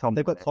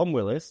 They've got Tom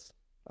Willis,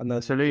 and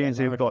then Toulouse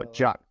who've got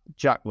Jack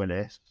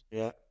Willis.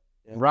 Yeah.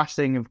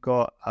 Racing have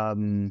got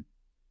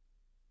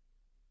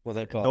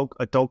they've got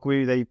a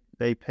Dogwu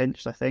they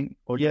pinched, I think.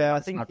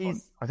 I think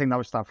that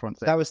was Stade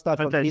Francais. That was Stade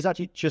Francais. He's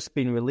actually just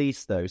been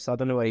released though, so I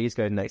don't know where he's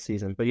going next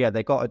season. But yeah,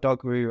 they got a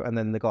Dogwu, and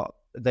then they got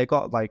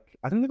like,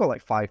 I think they got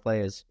like 5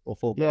 players or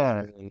 4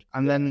 players. Yeah,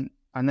 and then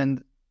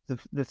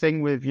the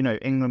thing with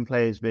England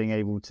players being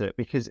able to,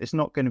 because it's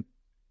not going to,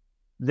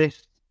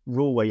 this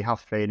rule where you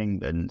have to play in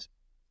England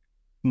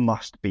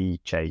must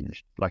be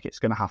changed. Like, it's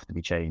going to have to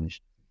be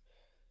changed.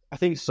 I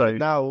think so.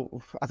 Now,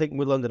 I think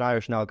with London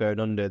Irish now going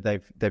under,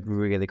 they've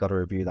really got to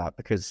review that,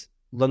 because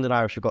London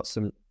Irish have got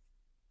some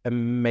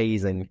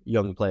amazing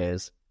young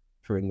players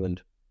for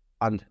England,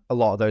 and a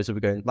lot of those will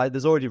be going. Like,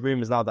 there's already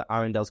rumours now that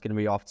Arundel's going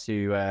to be off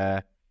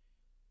to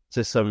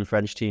some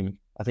French team.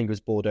 I think it was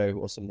Bordeaux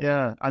or something.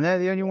 Yeah, and they're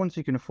the only ones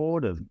who can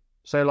afford them.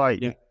 So, like,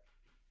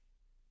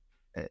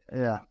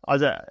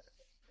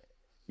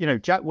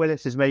 Jack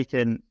Willis is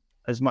making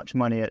as much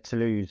money at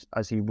Toulouse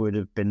as he would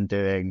have been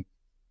doing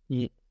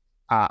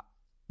at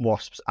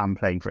Wasps and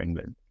playing for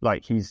England.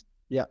 Like, he's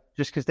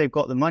just because they've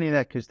got the money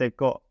there, because they've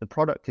got the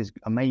product is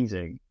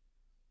amazing.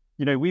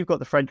 We've got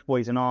the French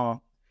boys in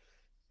our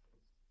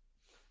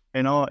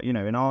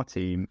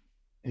team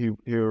who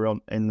are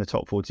in the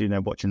top 14.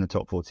 They're watching the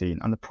top 14,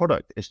 and the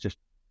product is just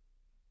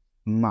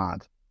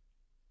mad.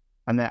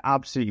 and they're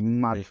absolutely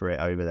mad for it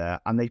over there.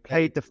 And they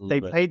played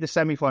the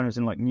semi-finals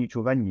in like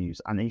neutral venues,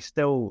 and they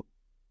still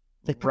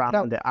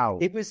rammed it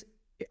out. It was.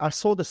 I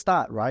saw the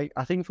stat, right?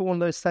 I think for one of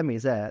those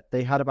semis there,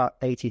 they had about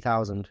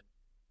 80,000.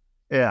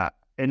 Yeah,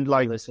 in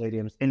like those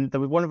stadiums.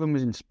 One of them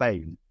was in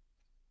Spain.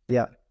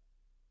 Yeah,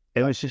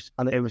 it was just,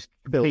 and it was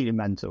completely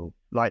mental.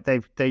 Like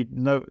they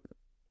know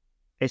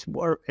it's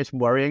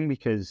worrying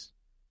because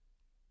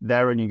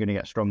they're only going to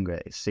get stronger.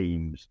 It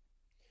seems.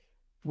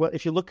 Well,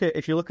 if you look at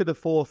the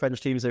 4 French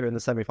teams that are in the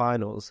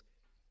semi-finals,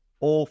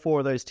 all 4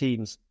 of those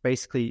teams,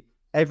 basically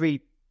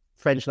every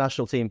French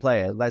national team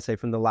player, let's say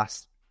from the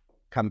last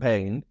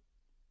campaign,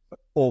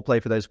 all play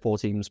for those 4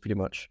 teams pretty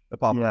much,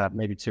 apart from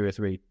maybe 2 or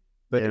 3.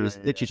 But it was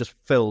literally just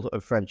filled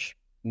of French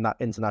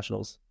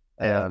internationals,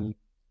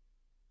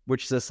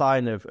 which is a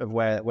sign of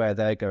where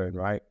they're going,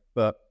 right?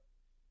 But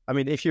I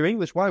mean, if you're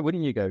English, why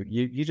wouldn't you go?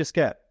 You just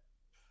get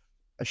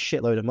a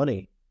shitload of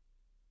money,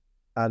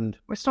 and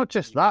it's not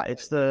just that;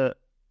 it's the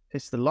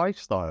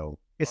lifestyle.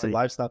 It's a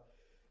lifestyle.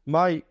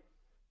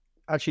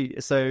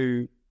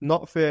 So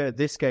not for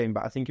this game,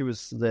 but I think it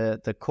was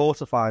the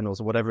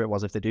quarterfinals or whatever it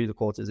was. If they do the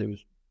quarters, it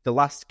was the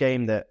last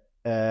game that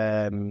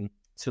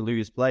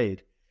Toulouse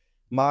played.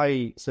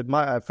 A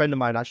friend of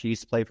mine actually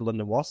used to play for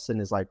London Wasps and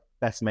is like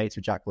best mates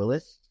with Jack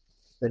Willis.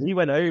 And he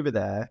went over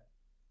there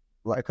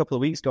like a couple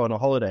of weeks ago on a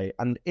holiday.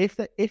 And if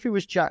it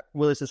was Jack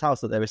Willis's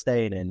house that they were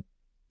staying in,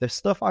 the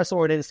stuff I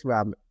saw on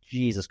Instagram,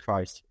 Jesus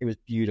Christ, it was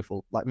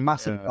beautiful. Like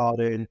massive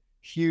garden,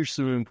 huge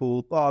swimming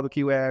pool,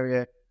 barbecue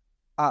area,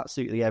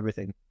 absolutely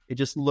everything. It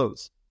just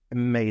looks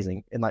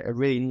amazing in like a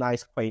really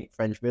nice, quaint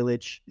French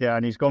village. Yeah,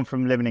 and he's gone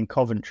from living in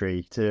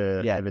Coventry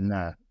to living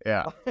there.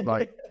 Yeah,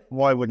 like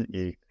why wouldn't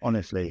you?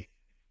 Honestly.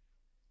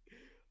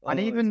 And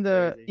even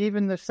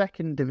the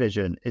second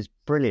division is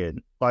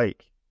brilliant.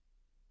 Like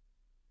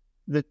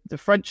the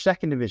French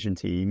second division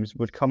teams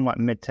would come like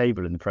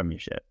mid-table in the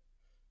Premiership.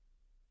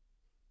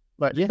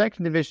 Like the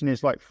second division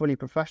is like fully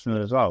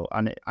professional as well,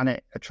 and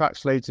it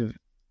attracts loads of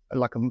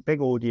like a big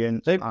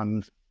audience,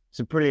 and it's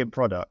a brilliant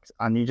product.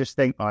 And you just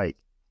think like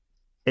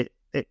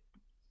it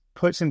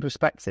puts in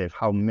perspective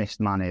how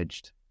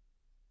mismanaged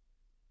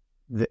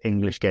the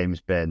English game's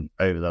been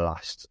over the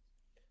last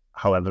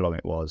however long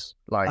it was.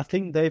 Like I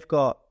think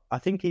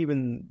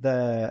even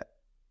the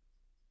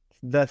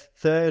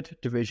third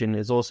division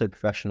is also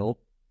professional.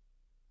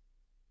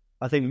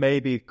 I think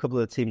maybe a couple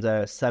of teams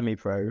are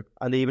semi-pro,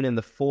 and even in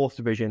the fourth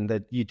division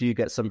that you do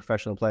get some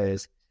professional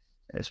players.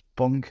 It's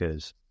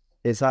bonkers.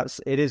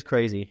 It is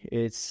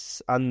crazy.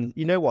 And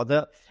you know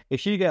what?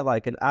 If you get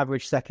like an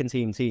average second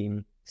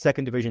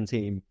division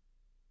team,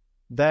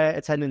 their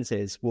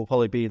attendances will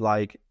probably be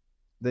like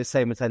the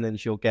same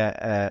attendance you'll get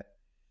at,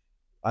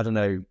 I don't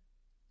know,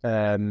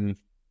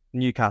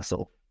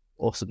 Newcastle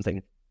or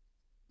something.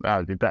 That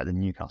would be better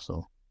than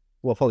Newcastle.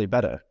 Well, probably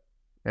better.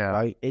 Yeah.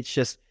 Right? It's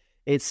just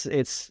it's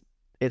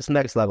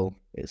next level.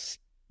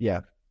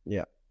 Yeah.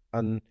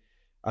 And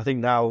I think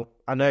now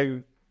I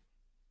know.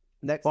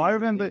 I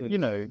remember,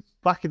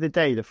 back in the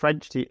day, the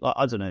French team, like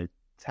I don't know,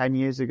 10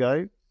 years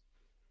ago,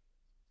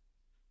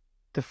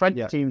 the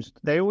French teams,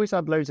 they always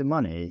had loads of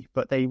money,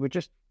 but they were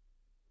just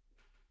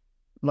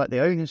like the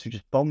owners were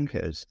just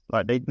bonkers.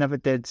 Like they never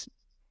did.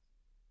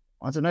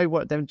 I don't know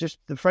what they were just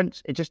the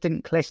French. It just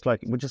didn't click.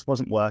 Like it just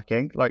wasn't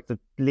working. Like the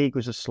league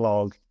was a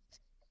slog.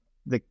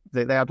 They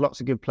had lots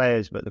of good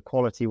players, but the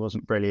quality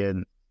wasn't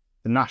brilliant.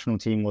 The national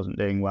team wasn't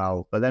doing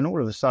well. But then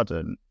all of a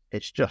sudden,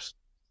 it's just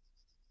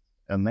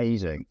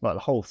amazing. Like the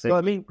whole thing. Well,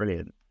 I mean,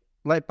 brilliant.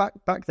 Like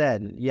back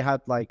then, you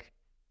had like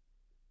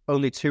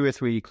only 2 or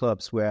 3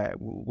 clubs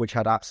which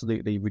had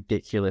absolutely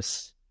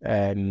ridiculous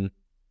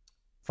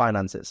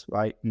finances,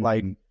 right? Mm-hmm.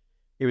 Like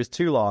it was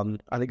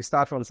Toulon. I think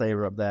Stade Francais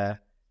were up there,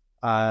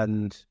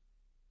 and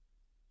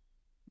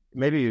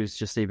maybe it was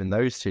just even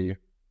those 2.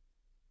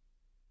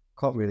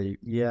 Can't really,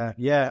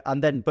 yeah.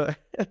 And then, but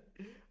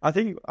I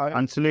think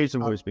and Toulouse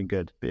have always been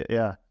good. But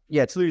yeah,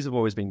 Toulouse have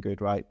always been good,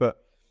 right?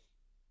 But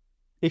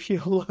if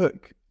you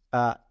look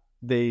at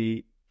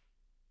the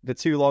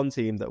Toulon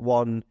team that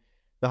won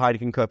the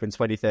Heineken Cup in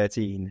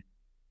 2013,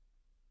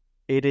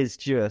 it is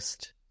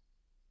just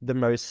the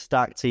most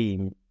stacked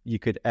team you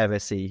could ever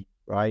see,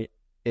 right?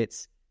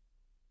 It's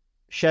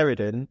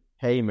Sheridan,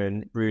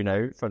 Heyman,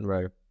 Bruno, front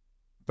row.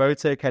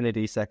 Bota,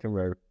 Kennedy, second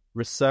row.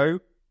 Rousseau,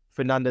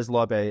 Fernandez,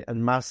 Lobe,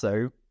 and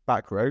Masso,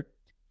 back row.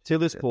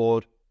 Toulouse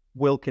Ford,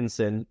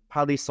 Wilkinson,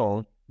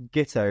 Palisson,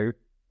 Giteau,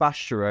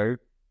 Bachereau,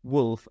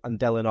 Wolf, and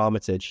Dylan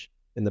Armitage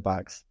in the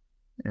backs.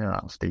 Yeah,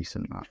 that was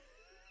decent, that.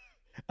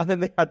 And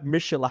then they had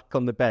Michalak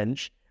on the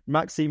bench,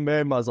 Maxime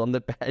Mermoz on the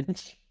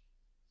bench,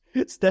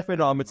 Stefan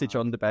Armitage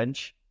on the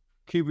bench,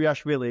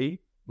 Kubriashvili,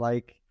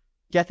 like,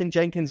 Gethin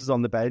Jenkins is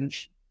on the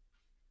bench.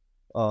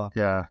 Oh.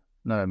 Yeah,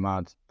 no,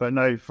 mad. But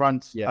no,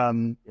 France,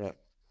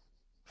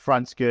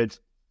 France good.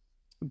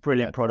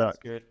 Brilliant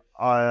product. Good.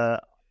 I'm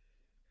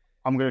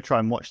going to try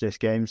and watch this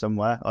game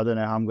somewhere. I don't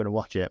know how I'm going to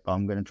watch it, but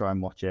I'm going to try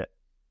and watch it.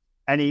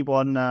 Any of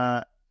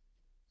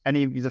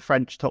the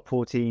French top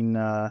 14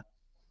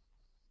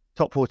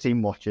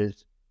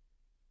 watchers,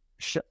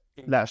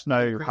 let us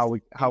know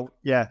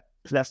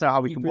let us know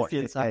how we can watch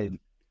this game.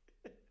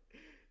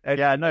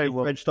 Yeah,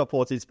 no, French top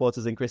 14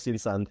 supporters in Christian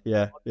Sand.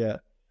 Yeah.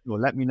 Well,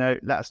 let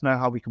us know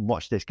how we can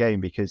watch this game,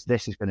 because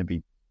this is going to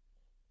be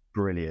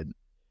brilliant.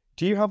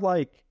 Do you have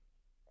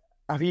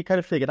you kind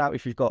of figured out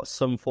if you've got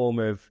some form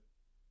of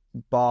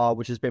bar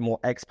which is a bit more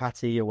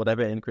expatty or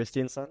whatever in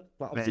Christian Sand?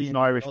 There's an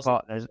Irish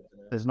bar.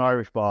 There's an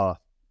Irish bar.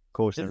 Of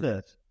course, is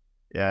there?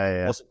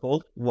 Yeah. What's it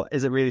called? What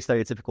is it? Really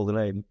stereotypical, the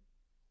name?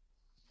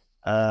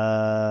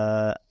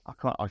 I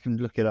can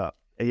look it up.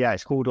 Yeah,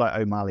 it's called like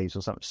O'Malley's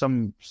or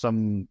something.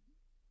 Some.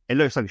 It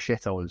looks like a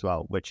shithole as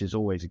well, which is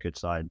always a good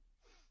sign.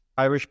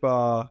 Irish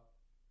bar,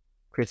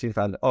 Christian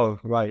Sand. Oh,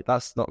 right.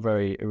 That's not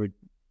very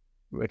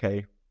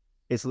okay.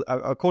 It's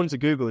according to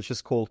Google, it's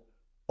just called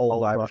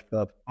Old Irish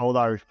Pub. Old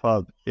Irish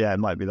Pub. Yeah, it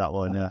might be that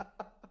one. Yeah.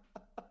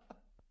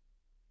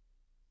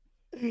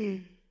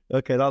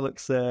 Okay, that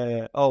looks.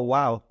 Oh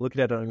wow,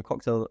 looking at it on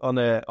cocktail on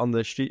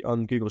the street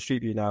on Google Street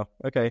View now.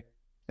 Okay,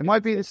 it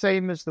might be the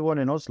same as the one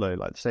in Oslo,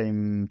 like the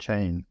same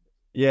chain.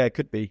 Yeah, it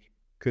could be.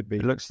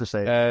 It looks the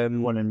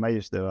same. One in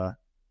Maysville.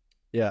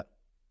 Yeah.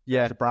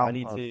 The brown I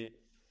need pub. to.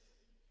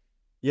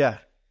 Yeah.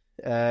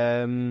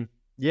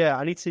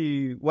 I need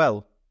to.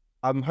 Well,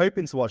 I'm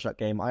hoping to watch that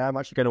game. I am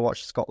actually going to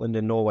watch Scotland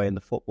and Norway in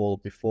the football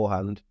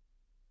beforehand.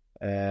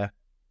 At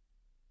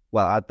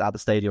the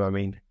stadium, I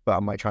mean. But I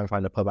might try and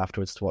find a pub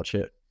afterwards to watch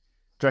it.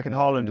 Do you reckon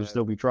Haaland will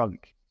still be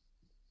drunk?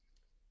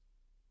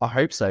 I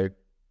hope so.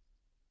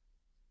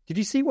 Did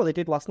you see what they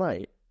did last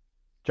night?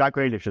 Jack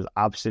Grealish was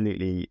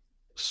absolutely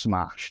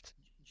smashed.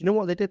 Do you know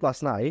what they did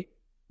last night?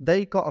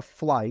 They got a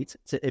flight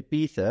to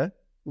Ibiza,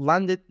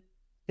 landed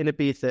in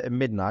Ibiza at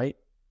midnight.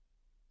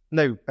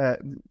 No,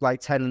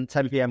 like 10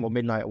 p.m. or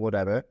midnight or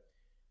whatever.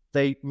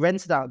 They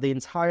rented out the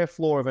entire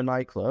floor of a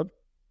nightclub,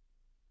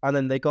 and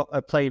then they got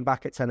a plane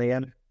back at 10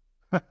 a.m.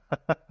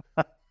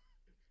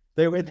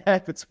 They were there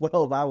for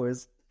 12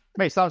 hours.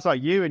 Mate, sounds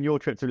like you and your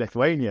trip to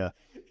Lithuania.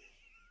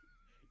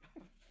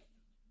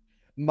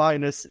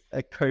 Minus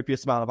a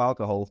copious amount of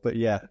alcohol, but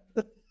yeah.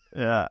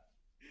 Yeah.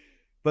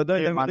 But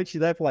no, they were literally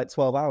there for like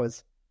 12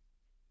 hours.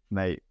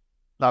 Mate,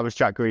 that was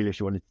Jack Grealish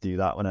who wanted to do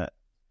that, wasn't it?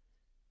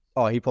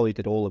 Oh, he probably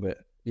did all of it.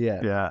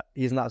 Yeah.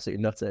 He's an absolute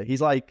nutter. He's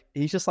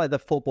just like the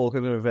football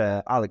equivalent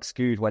of Alex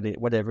Good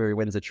whenever he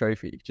wins a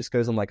trophy. He just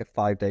goes on like a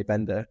 5-day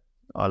bender.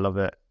 I love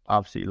it.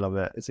 Absolutely love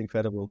it. It's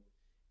incredible.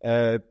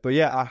 But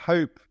yeah, I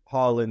hope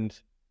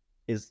Haaland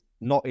is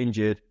not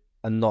injured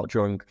and not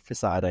drunk for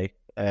Saturday.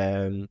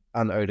 And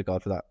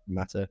Odegaard for that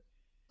matter.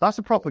 That's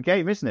a proper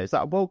game, isn't it? Is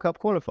that a World Cup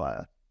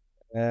qualifier?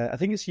 I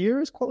think it's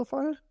Euros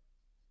qualifier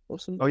or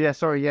something. Oh yeah,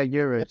 sorry, yeah,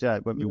 Euros. Yeah,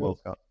 it won't be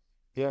World Cup.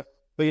 Yeah,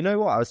 but you know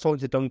what? I was talking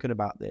to Duncan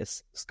about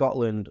this.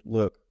 Scotland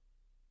look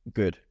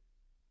good.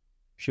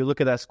 If you look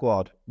at their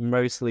squad,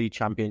 mostly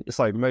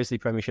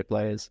Premiership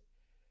players.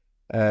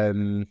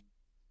 Like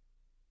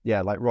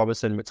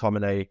Robertson,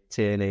 McTominay,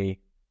 Tierney,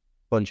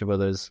 bunch of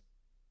others.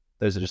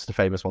 Those are just the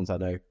famous ones I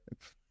know.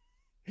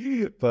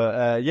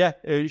 But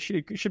it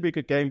should be a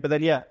good game. But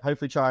then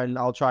hopefully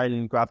I'll try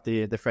and grab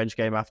the French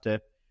game after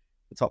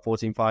the top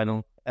 14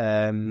 final.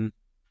 And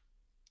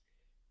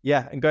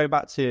going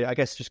back to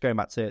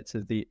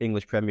the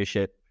English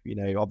Premiership,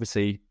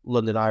 obviously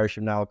London Irish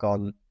have now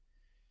gone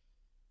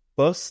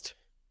bust.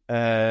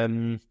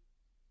 A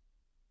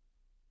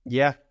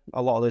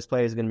lot of those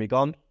players are going to be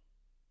gone.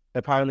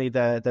 Apparently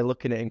they're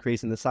looking at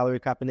increasing the salary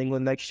cap in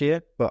England next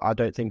year, but I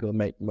don't think it'll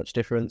make much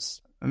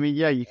difference. I mean,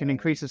 yeah, you can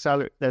increase the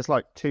salary. There's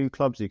like 2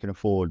 clubs you can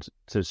afford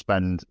to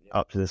spend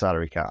up to the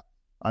salary cap,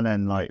 and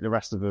then like the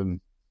rest of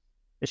them,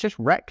 it's just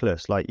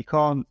reckless. Like you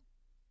can't.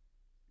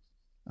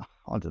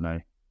 I don't know.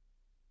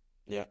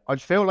 Yeah, I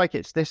just feel like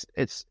it's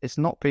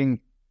not being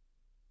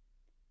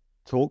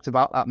talked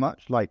about that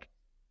much. Like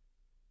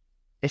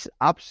it's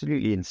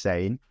absolutely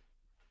insane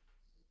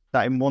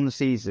that in one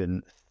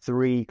season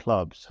 3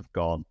 clubs have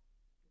gone.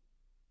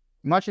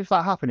 Imagine if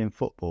that happened in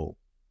football.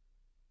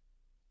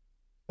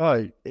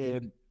 Oh,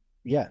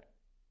 yeah.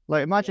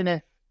 Like, imagine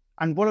if,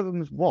 and one of them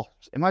was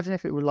Wasps. Imagine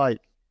if it were like,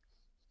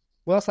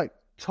 well, that's like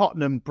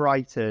Tottenham,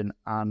 Brighton,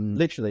 and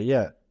literally,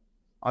 yeah.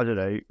 I don't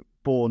know,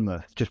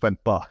 Bournemouth just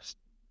went bust.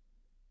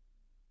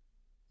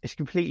 It's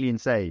completely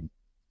insane.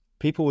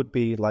 People would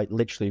be like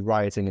literally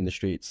rioting in the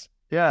streets.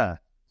 Yeah,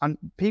 and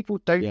people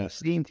don't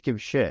seem to give a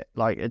shit.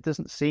 Like, it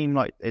doesn't seem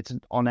like it's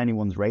on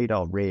anyone's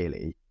radar,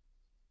 really.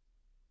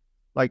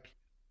 Like,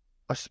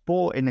 a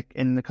sport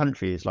in the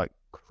country is like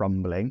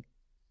crumbling.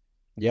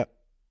 Yep.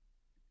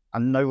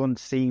 And no one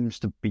seems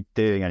to be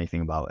doing anything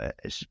about it.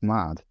 It's just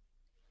mad.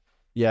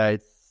 Yeah,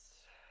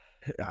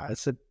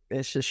 it's a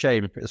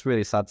shame. It's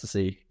really sad to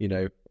see.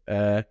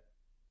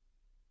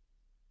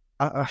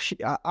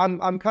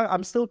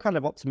 I'm still kind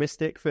of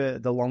optimistic for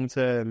the long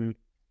term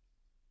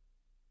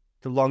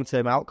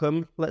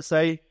outcome. Let's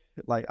say,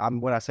 like,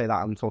 when I say that,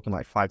 I'm talking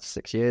like 5 to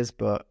 6 years.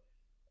 But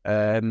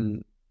for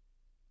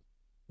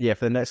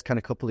the next kind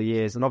of couple of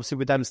years, and obviously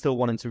with them still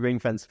wanting to ring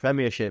fence the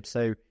Premiership,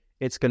 so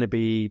it's going to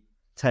be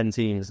 10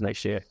 teams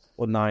next year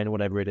or 9 or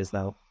whatever it is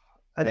now.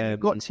 And then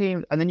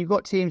you've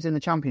got teams in the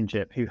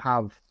Championship who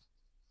have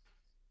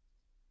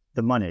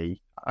the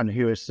money and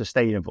who are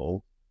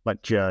sustainable,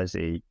 like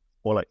Jersey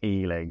or like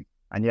Ealing.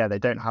 And yeah, they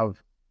don't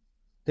have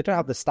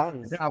the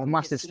stands. They don't have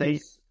massive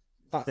stadiums.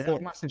 That's They it. don't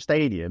have massive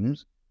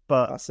stadiums,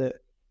 but That's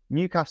it.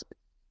 Newcastle,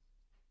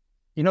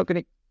 you're not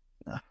going to.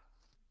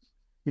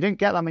 You don't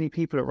get that many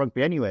people at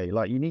rugby anyway.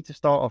 Like, you need to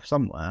start off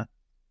somewhere.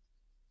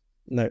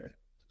 No.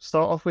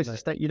 Start off with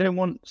No. You don't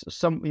want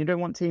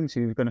teams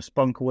who are going to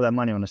spunk all their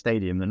money on a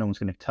stadium that no one's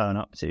going to turn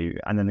up to,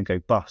 and then they go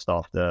bust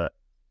after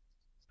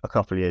a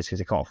couple of years because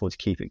they can't afford to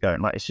keep it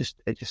going. Like, it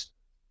just.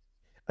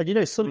 And you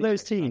know, some of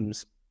those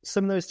teams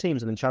in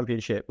the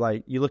Championship,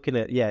 like you're looking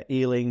at,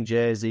 Ealing,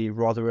 Jersey,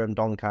 Rotherham,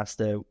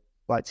 Doncaster,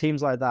 like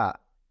teams like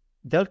that,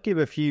 they'll give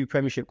a few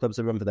Premiership clubs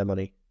a run for their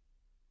money.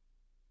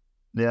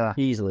 Yeah.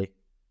 Easily.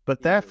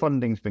 But their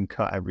funding's been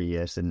cut every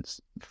year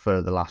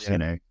for the last,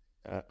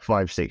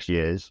 5-6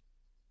 years.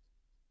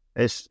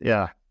 It's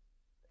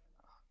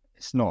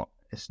not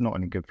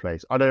in a good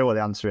place. I don't know what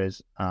the answer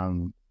is,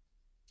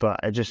 but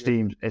it just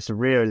seems it's a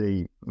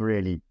really,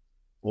 really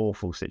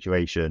awful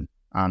situation.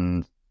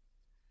 And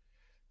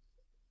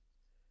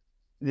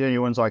the only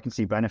ones I can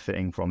see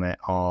benefiting from it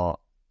are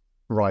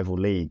rival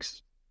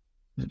leagues,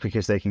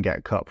 because they can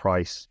get cut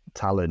price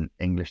talent,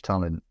 English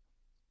talent.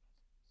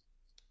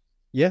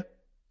 Yeah.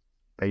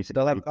 Basically.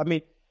 They'll have, I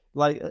mean,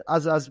 like,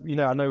 as you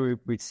know, I know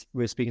we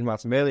were speaking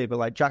about him earlier, but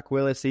like Jack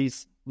Willis,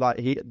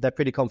 they're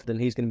pretty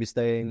confident he's going to be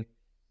staying.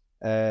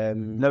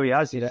 No, he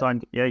has. He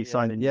signed. Yeah, he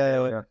signed.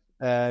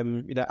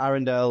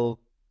 Arundel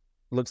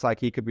looks like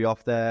he could be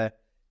off there.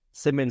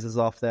 Simmons is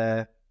off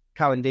there.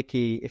 Cowan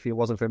Dickey, if he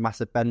wasn't for a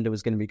massive bender,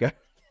 was going to be going.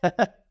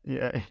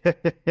 Yeah.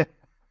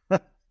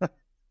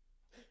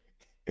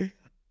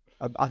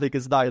 I think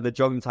it's not the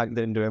jogging tank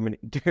didn't do him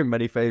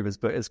many favors,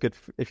 but it's good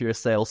if you're a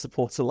Sale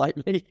supporter like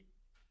me.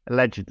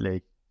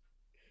 Allegedly,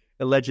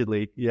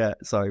 yeah.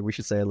 Sorry, we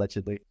should say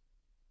allegedly.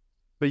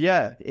 But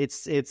yeah,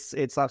 it's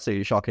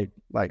absolutely shocking.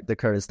 Like the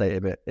current state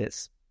of it,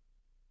 it's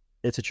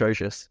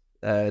atrocious,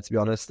 to be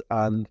honest,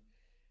 and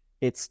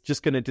it's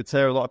just going to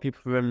deter a lot of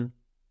people from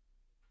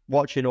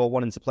watching or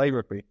wanting to play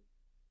rugby.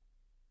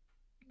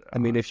 I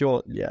mean, if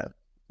you're,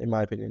 in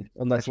my opinion,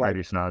 unless like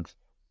really snad.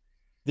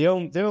 the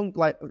only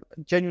like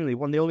genuinely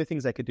one of the only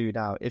things they could do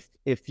now,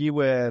 if you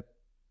were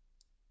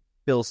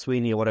Bill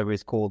Sweeney or whatever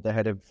he's called, the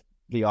head of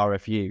the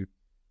RFU,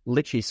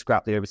 literally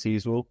scrap the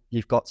overseas rule.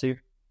 You've got to.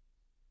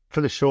 For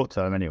the short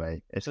term,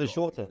 anyway. For the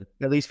short term,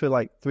 at least for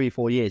like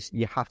 3-4 years,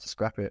 you have to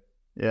scrap it.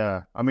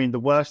 Yeah, I mean, the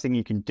worst thing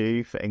you can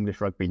do for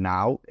English rugby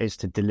now is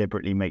to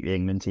deliberately make the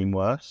England team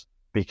worse,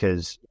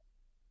 because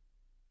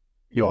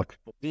you're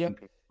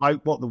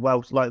like what the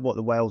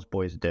Wales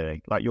boys are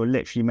doing. Like, you're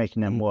literally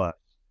making them worse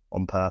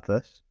on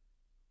purpose,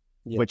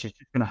 which is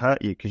just going to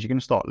hurt you, because you're going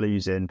to start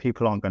losing.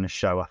 People aren't going to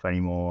show up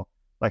anymore.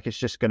 Like, it's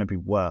just going to be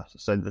worse.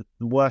 So the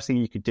worst thing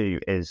you could do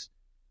is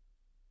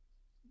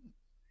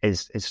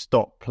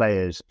stop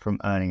players from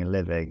earning a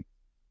living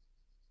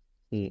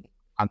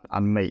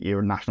and make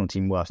your national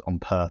team worse on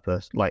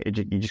purpose. Like,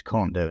 you just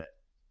can't do it.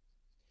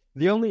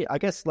 The only, I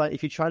guess, like,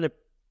 if you're trying to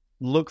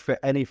look for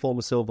any form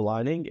of silver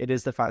lining, it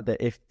is the fact that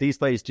if these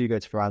players do go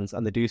to France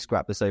and they do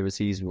scrap this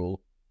overseas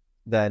rule,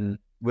 then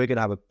we're going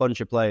to have a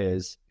bunch of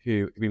players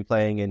who have been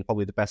playing in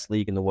probably the best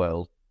league in the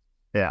world.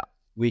 Yeah.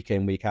 Week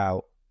in, week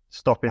out.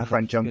 Stopping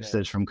French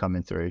youngsters from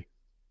coming through.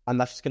 And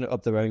that's just going to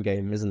up their own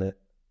game, isn't it?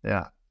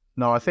 Yeah.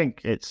 No, I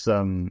think it's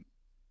going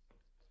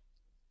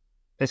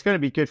to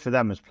be good for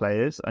them as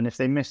players, and if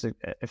they miss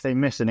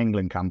an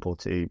England camp or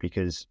two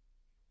because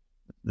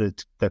the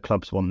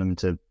clubs want them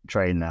to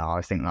train there,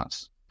 I think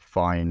that's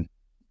fine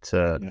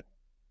to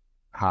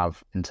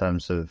have in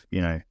terms of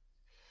a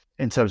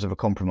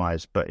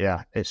compromise. But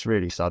yeah, it's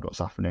really sad what's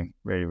happening.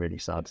 Really, really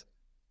sad.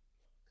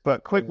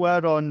 But quick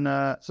word on.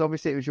 So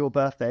obviously it was your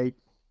birthday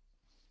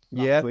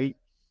last week.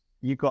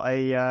 You got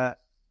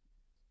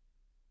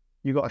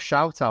a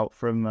shout out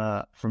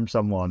from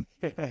someone.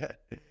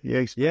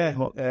 Explain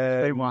what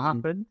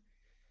happened.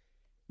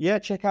 Yeah,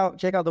 check out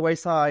the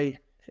Wayside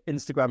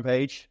Instagram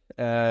page.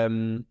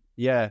 I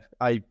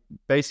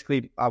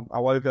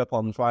woke up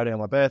on Friday on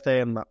my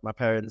birthday, and my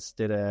parents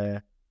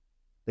they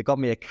got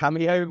me a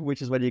cameo,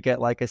 which is when you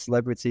get like a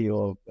celebrity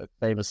or a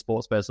famous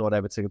sports person or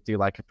whatever to do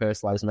like a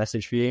personalized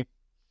message for you.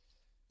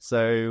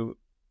 So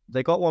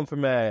they got one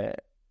from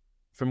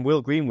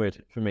Will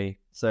Greenwood for me.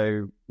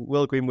 So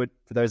Will Greenwood,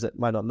 for those that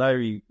might not know,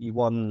 he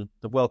won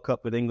the World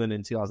Cup with England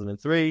in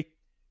 2003.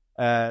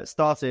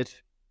 Started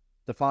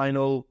the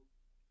final.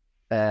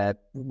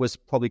 Was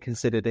probably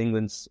considered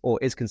England's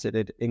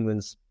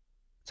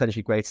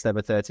potentially greatest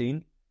ever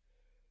 13.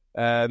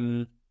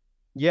 So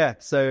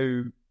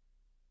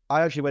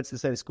I actually went to the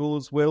same school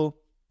as Will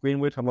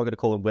Greenwood. I'm not going to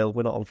call him Will.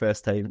 We're not on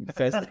first name.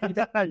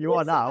 You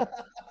are now.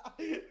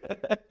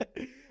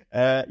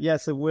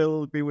 So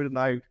Will Greenwood and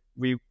I,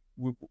 we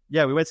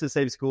went to the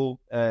same school,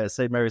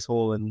 St Mary's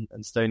Hall and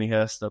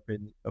Stonyhurst up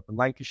in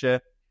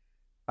Lancashire,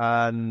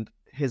 and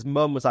his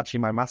mum was actually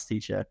my maths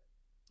teacher,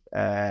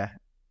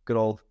 good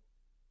old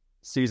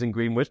Susan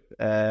Greenwood.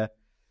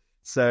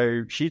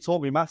 So she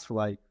taught me maths for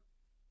like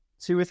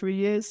 2 or 3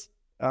 years,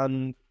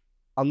 and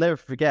I'll never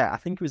forget. I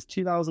think it was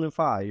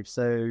 2005.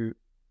 So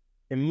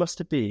it must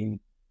have been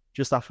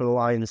just after the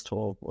Lions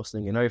tour or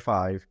something in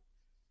 '05.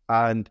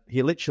 And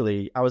he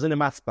literally, I was in a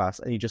maths class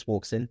and he just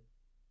walks in.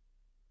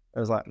 I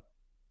was like,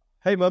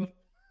 hey, mum.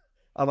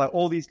 And like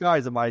all these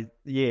guys in my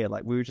year,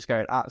 like we were just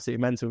going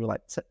absolutely mental. We were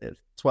like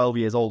 12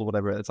 years old or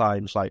whatever at the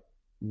time. Just like,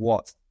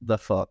 what the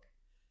fuck?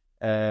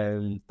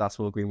 That's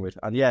Will Greenwood.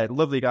 And yeah,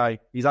 lovely guy.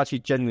 He's actually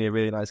genuinely a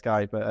really nice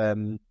guy. But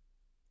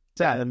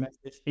yeah,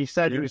 he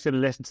said he was going to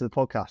listen to the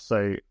podcast.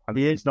 So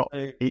he's not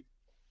going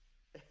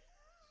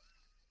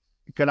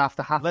to have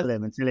to hassle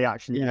him until he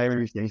actually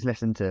he's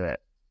listened to it.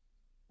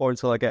 Or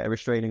until I get a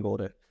restraining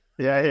order.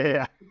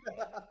 Yeah.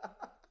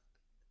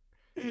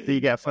 Do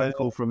you get a phone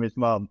call from his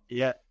mum?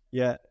 Yeah.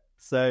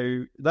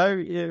 So, though,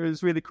 it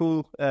was really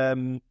cool.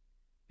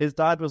 His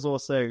dad was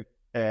also,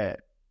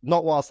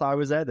 not whilst I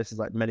was there, this is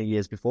like many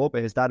years before,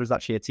 but his dad was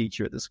actually a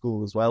teacher at the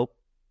school as well.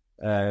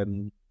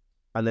 And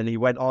then he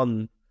went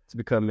on to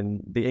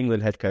become the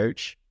England head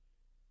coach.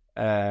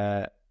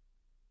 And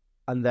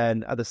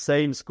then at the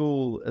same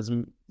school,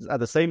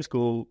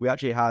 we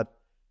actually had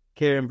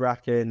Kieran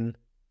Bracken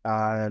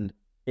and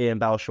Ian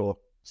Belshaw.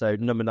 So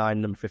number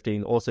 9, number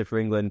 15, also for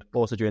England,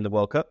 also during the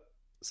World Cup.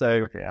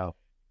 So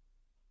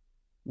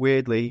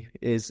weirdly,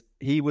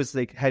 he was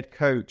the head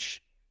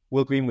coach,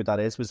 Will Greenwood that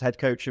is, was head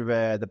coach of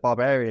the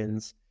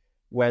Barbarians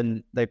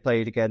when they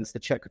played against the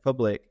Czech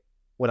Republic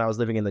when I was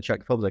living in the Czech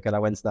Republic, and I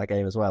went to that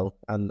game as well.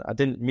 And I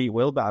didn't meet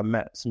Will, but I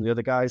met some of the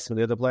other guys, some of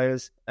the other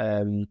players.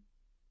 I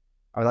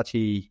was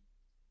actually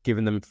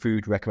giving them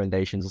food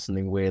recommendations or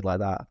something weird like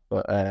that.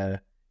 But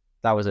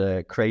that was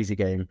a crazy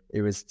game.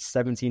 It was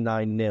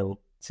 79-0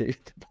 to the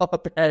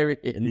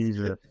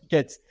Barbarians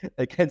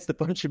against a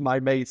bunch of my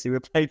mates who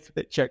were playing for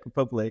the Czech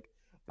Republic.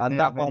 And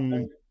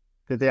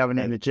did they have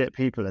any legit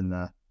people in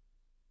there?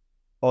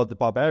 Oh, the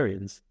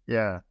Barbarians?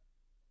 Yeah.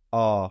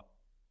 Oh,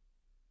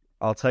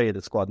 I'll tell you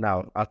the squad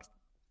now.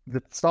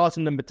 The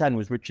starting number 10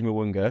 was Richie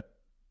Mwunga.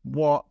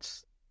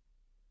 What?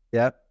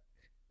 Yeah.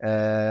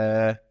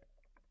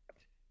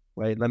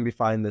 Wait, let me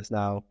find this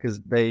now,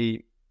 because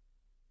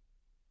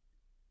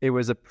it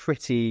was a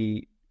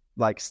pretty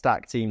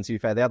stacked team, to be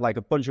fair. They had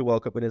a bunch of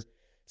World Cup winners.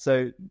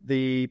 So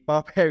the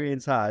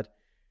Barbarians had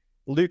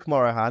Luke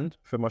Morahan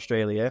from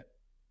Australia,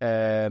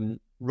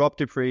 Rob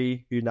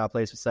Dupree, who now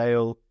plays for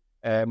Sale,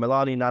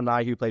 Milani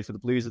Nanai, who played for the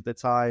Blues at the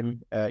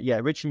time,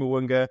 Richie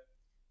Mwunga,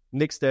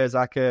 Nick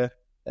Sturzaker,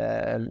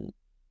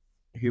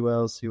 who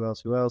else?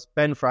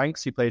 Ben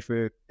Franks, who played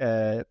for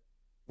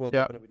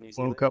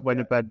World Cup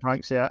winner Ben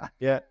Franks, yeah.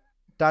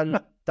 Dan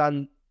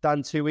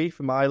Tui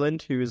from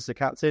Ireland, who was the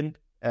captain,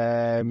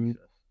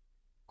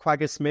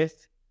 Quagga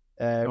Smith,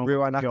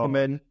 Ruan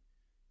Ackerman.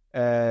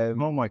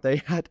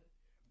 They had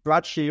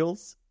Brad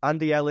Shields,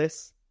 Andy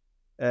Ellis.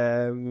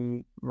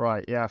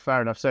 Right, yeah,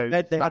 fair enough. So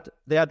they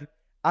had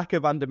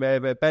Akker van der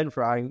Merwe, Ben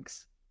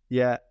Franks.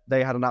 Yeah,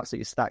 they had an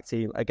absolutely stacked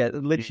team.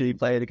 Again, literally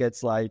playing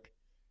against they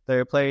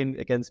were playing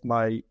against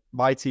my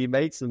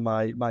teammates and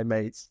my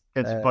mates.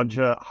 Against a bunch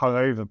of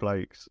hungover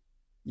blokes.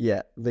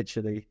 Yeah,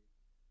 literally.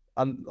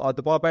 And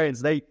the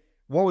Barbarians,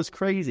 what was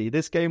crazy,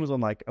 this game was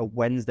on a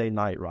Wednesday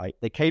night, right?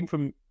 They came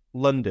from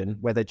London,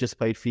 where they just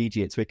played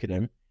Fiji at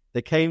Twickenham.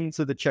 They came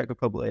to the Czech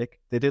Republic.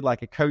 They did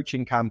a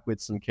coaching camp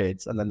with some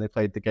kids, and then they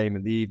played the game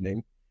in the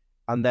evening.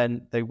 And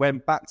then they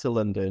went back to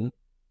London,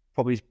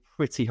 probably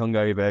pretty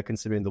hungover,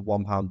 considering the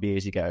 £1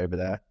 beers you get over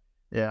there.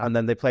 Yeah. And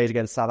then they played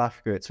against South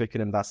Africa at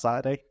Twickenham that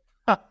Saturday.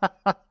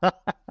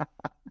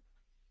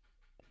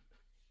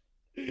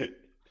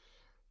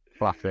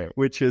 Classic.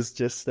 Which is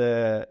just,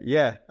 And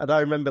I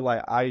remember,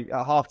 at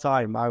half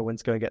time, I went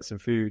to go and get some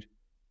food.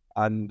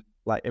 And,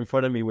 in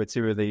front of me were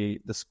two of the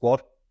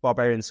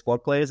Barbarian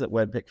squad players that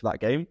weren't picked for that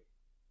game.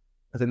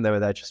 I think they were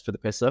there just for the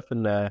piss up.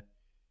 And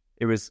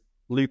it was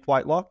Luke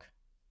Whitelock.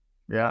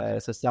 Yeah.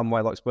 So Sam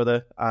Whitelock's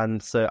brother.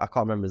 And so I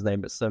can't remember his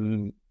name, but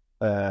some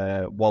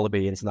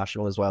Wallaby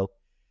international as well.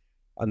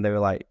 And they were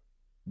like,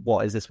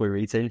 what is this we're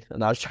eating?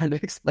 And I was trying to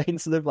explain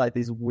to them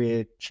these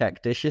weird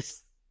Czech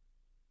dishes.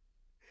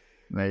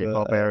 Mate,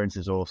 Barbarians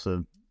is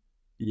awesome.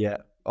 Yeah.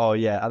 Oh,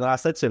 yeah. And then I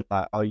said to him,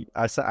 I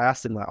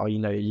asked him, are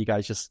you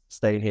guys just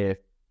staying here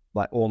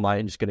all night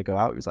and just going to go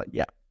out? He was like,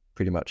 yeah,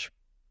 pretty much.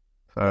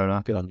 Fair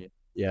enough. Good on you.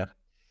 Yeah.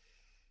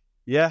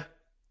 Yeah.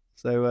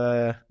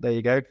 So there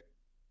you go.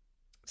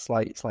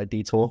 Slight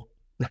detour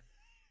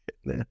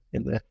in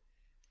the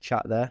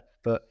chat there.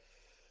 But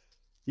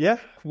yeah,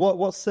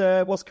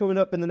 what's coming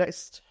up in the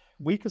next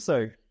week or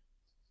so?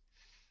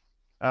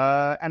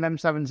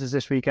 NM7s is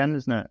this weekend,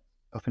 isn't it?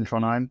 Up in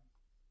Trondheim.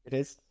 It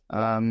is.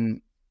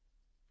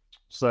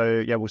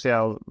 So yeah, we'll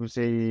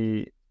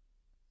see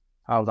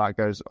how that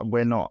goes.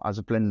 We're not, as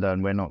a Blinder,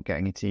 and we're not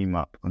getting a team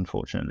up,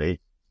 unfortunately.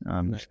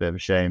 It's a bit of a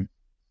shame.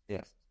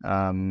 Yes.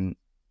 And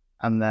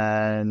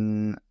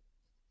then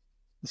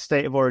the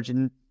State of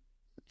Origin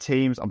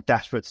teams. I'm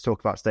desperate to talk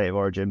about State of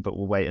Origin, but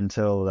we'll wait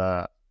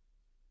until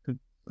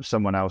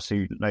someone else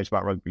who knows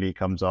about rugby league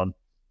comes on.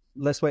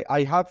 Let's wait.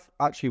 I have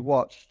actually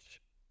watched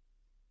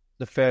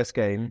the first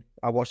game.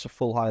 I watched the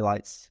full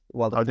highlights.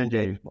 Well, the Oh, full did you?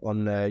 game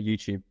on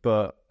YouTube.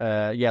 But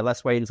yeah,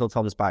 let's wait until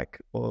Tom's back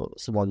or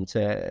someone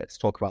to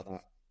talk about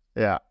that.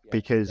 Yeah,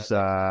 because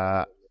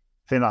I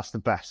think that's the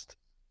best.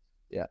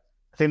 Yeah.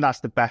 I think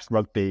that's the best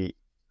rugby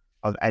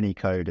of any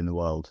code in the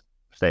world,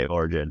 State of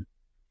Origin.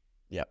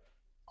 Yeah.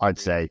 I'd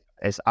say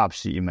it's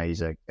absolutely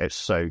amazing. It's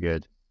so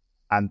good.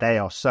 And they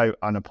are so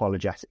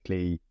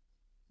unapologetically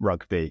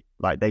rugby.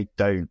 Like, they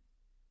don't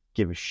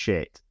give a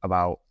shit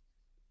about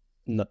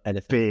Not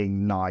anything.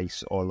 being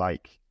nice or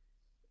like,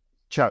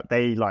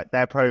 they like,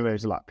 their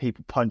promos are like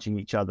people punching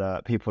each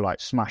other, people like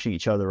smashing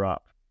each other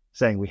up,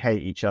 saying we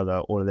hate each other,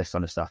 all of this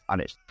kind of stuff.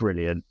 And it's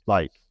brilliant.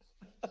 Like,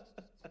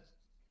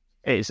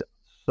 it's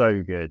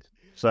so good.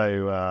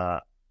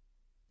 So,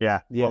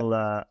 yeah.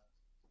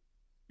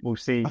 We'll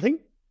see. I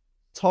think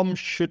Tom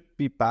should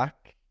be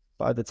back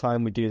by the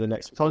time we do the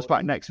next. Tom's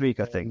back next week,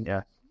 I think.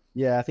 Yeah.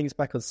 Yeah, I think it's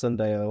back on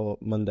Sunday or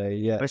Monday.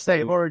 Yeah. But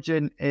State of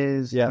Origin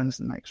is Yeah. when's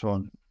the next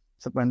one?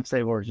 It's when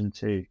State of Origin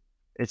 2.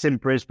 It's in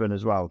Brisbane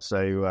as well.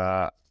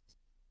 So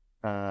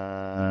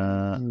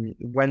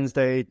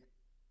Wednesday,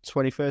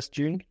 21st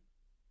June.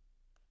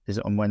 is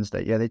it on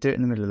Wednesday? Yeah, they do it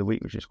in the middle of the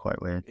week, which is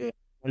quite weird.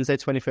 Wednesday,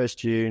 21st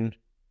June.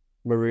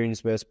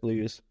 Maroons versus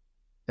Blues.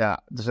 Yeah,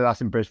 so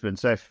that's in Brisbane.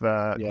 So if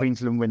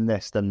Queensland win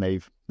this, then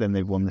they've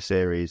won the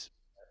series.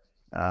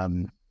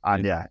 And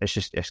yeah,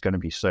 it's going to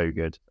be so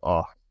good.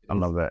 Oh, I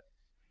love it.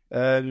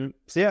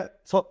 State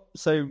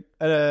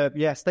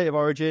of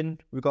Origin.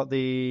 We've got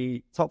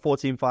the top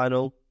 14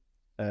 final.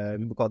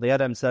 We've got the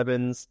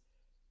RM7s.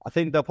 I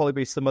think there'll probably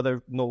be some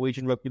other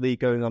Norwegian rugby league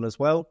going on as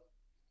well.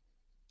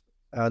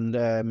 And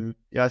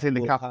I think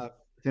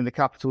the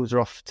Capitals are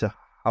off to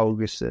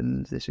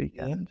Haugesund this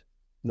weekend.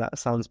 That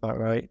sounds about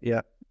right.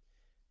 Yeah.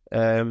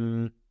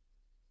 So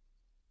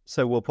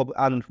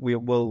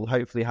we'll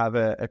hopefully have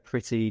a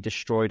pretty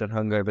destroyed and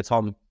hungover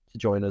Tom to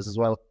join us as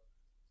well.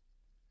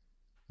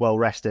 Well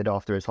rested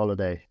after his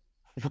holiday.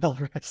 Well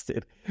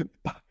rested.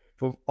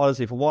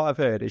 Honestly, from what I've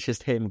heard, it's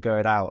just him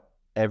going out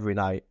every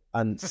night.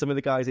 And some of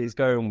the guys that he's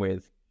going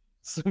with,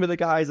 some of the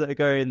guys that are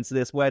going to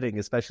this wedding,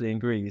 especially in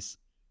Greece,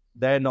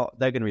 they're going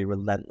to be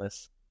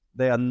relentless.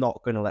 They are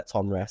not going to let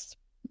Tom rest.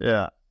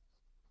 Yeah.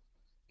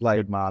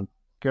 Like,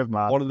 Good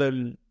man. One of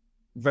them,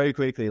 very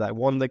quickly, like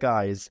one of the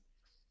guys,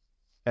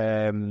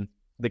 the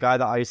guy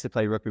that I used to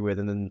play rugby with,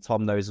 and then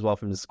Tom knows as well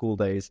from his school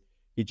days,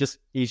 he just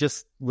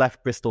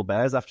left Bristol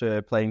Bears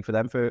after playing for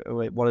them for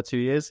 1 or 2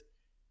 years.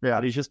 Yeah.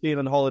 And he's just been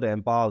on holiday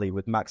in Bali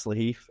with Max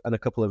Laheath and a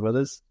couple of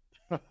others.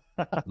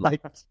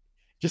 Like,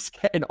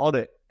 just getting on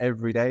it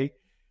every day.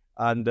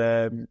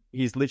 And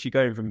he's literally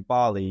going from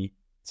Bali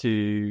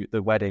to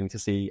the wedding to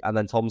see, and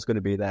then Tom's going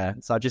to be there.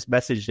 So I just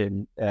messaged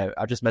him.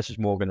 I just messaged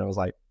Morgan. I was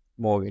like,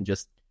 Morgan,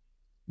 just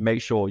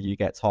make sure you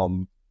get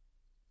Tom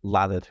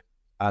lathered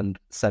and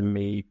send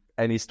me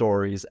any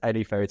stories,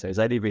 any photos,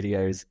 any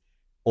videos,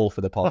 all for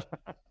the pod.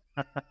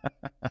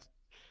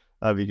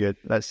 That'd be good.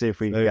 Let's see if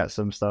we can get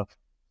some stuff.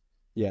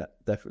 Yeah,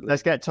 definitely.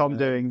 Let's get Tom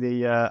doing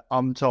the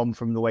I'm Tom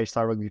from the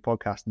Wayside Rugby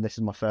podcast, and this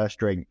is my first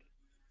drink,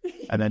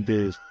 and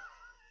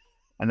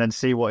then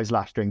see what his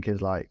last drink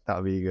is like. That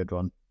would be a good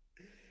one.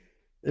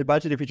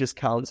 Imagine if he just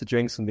counts the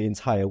drinks from the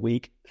entire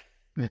week.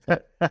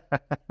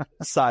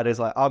 Saturday's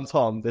like, I'm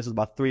Tom, this is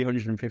my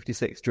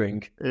 356th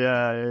drink.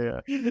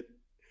 Yeah.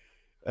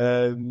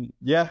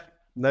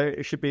 No,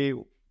 it should be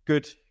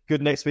good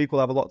next week.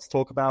 We'll have a lot to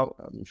talk about.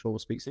 I'm sure we'll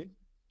speak soon.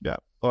 Yeah.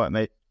 All right,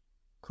 mate.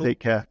 Cool. Take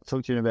care.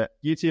 Talk to you in a bit.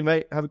 You too,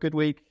 mate. Have a good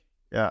week.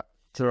 Yeah.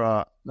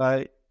 Ta-ra.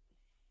 Bye.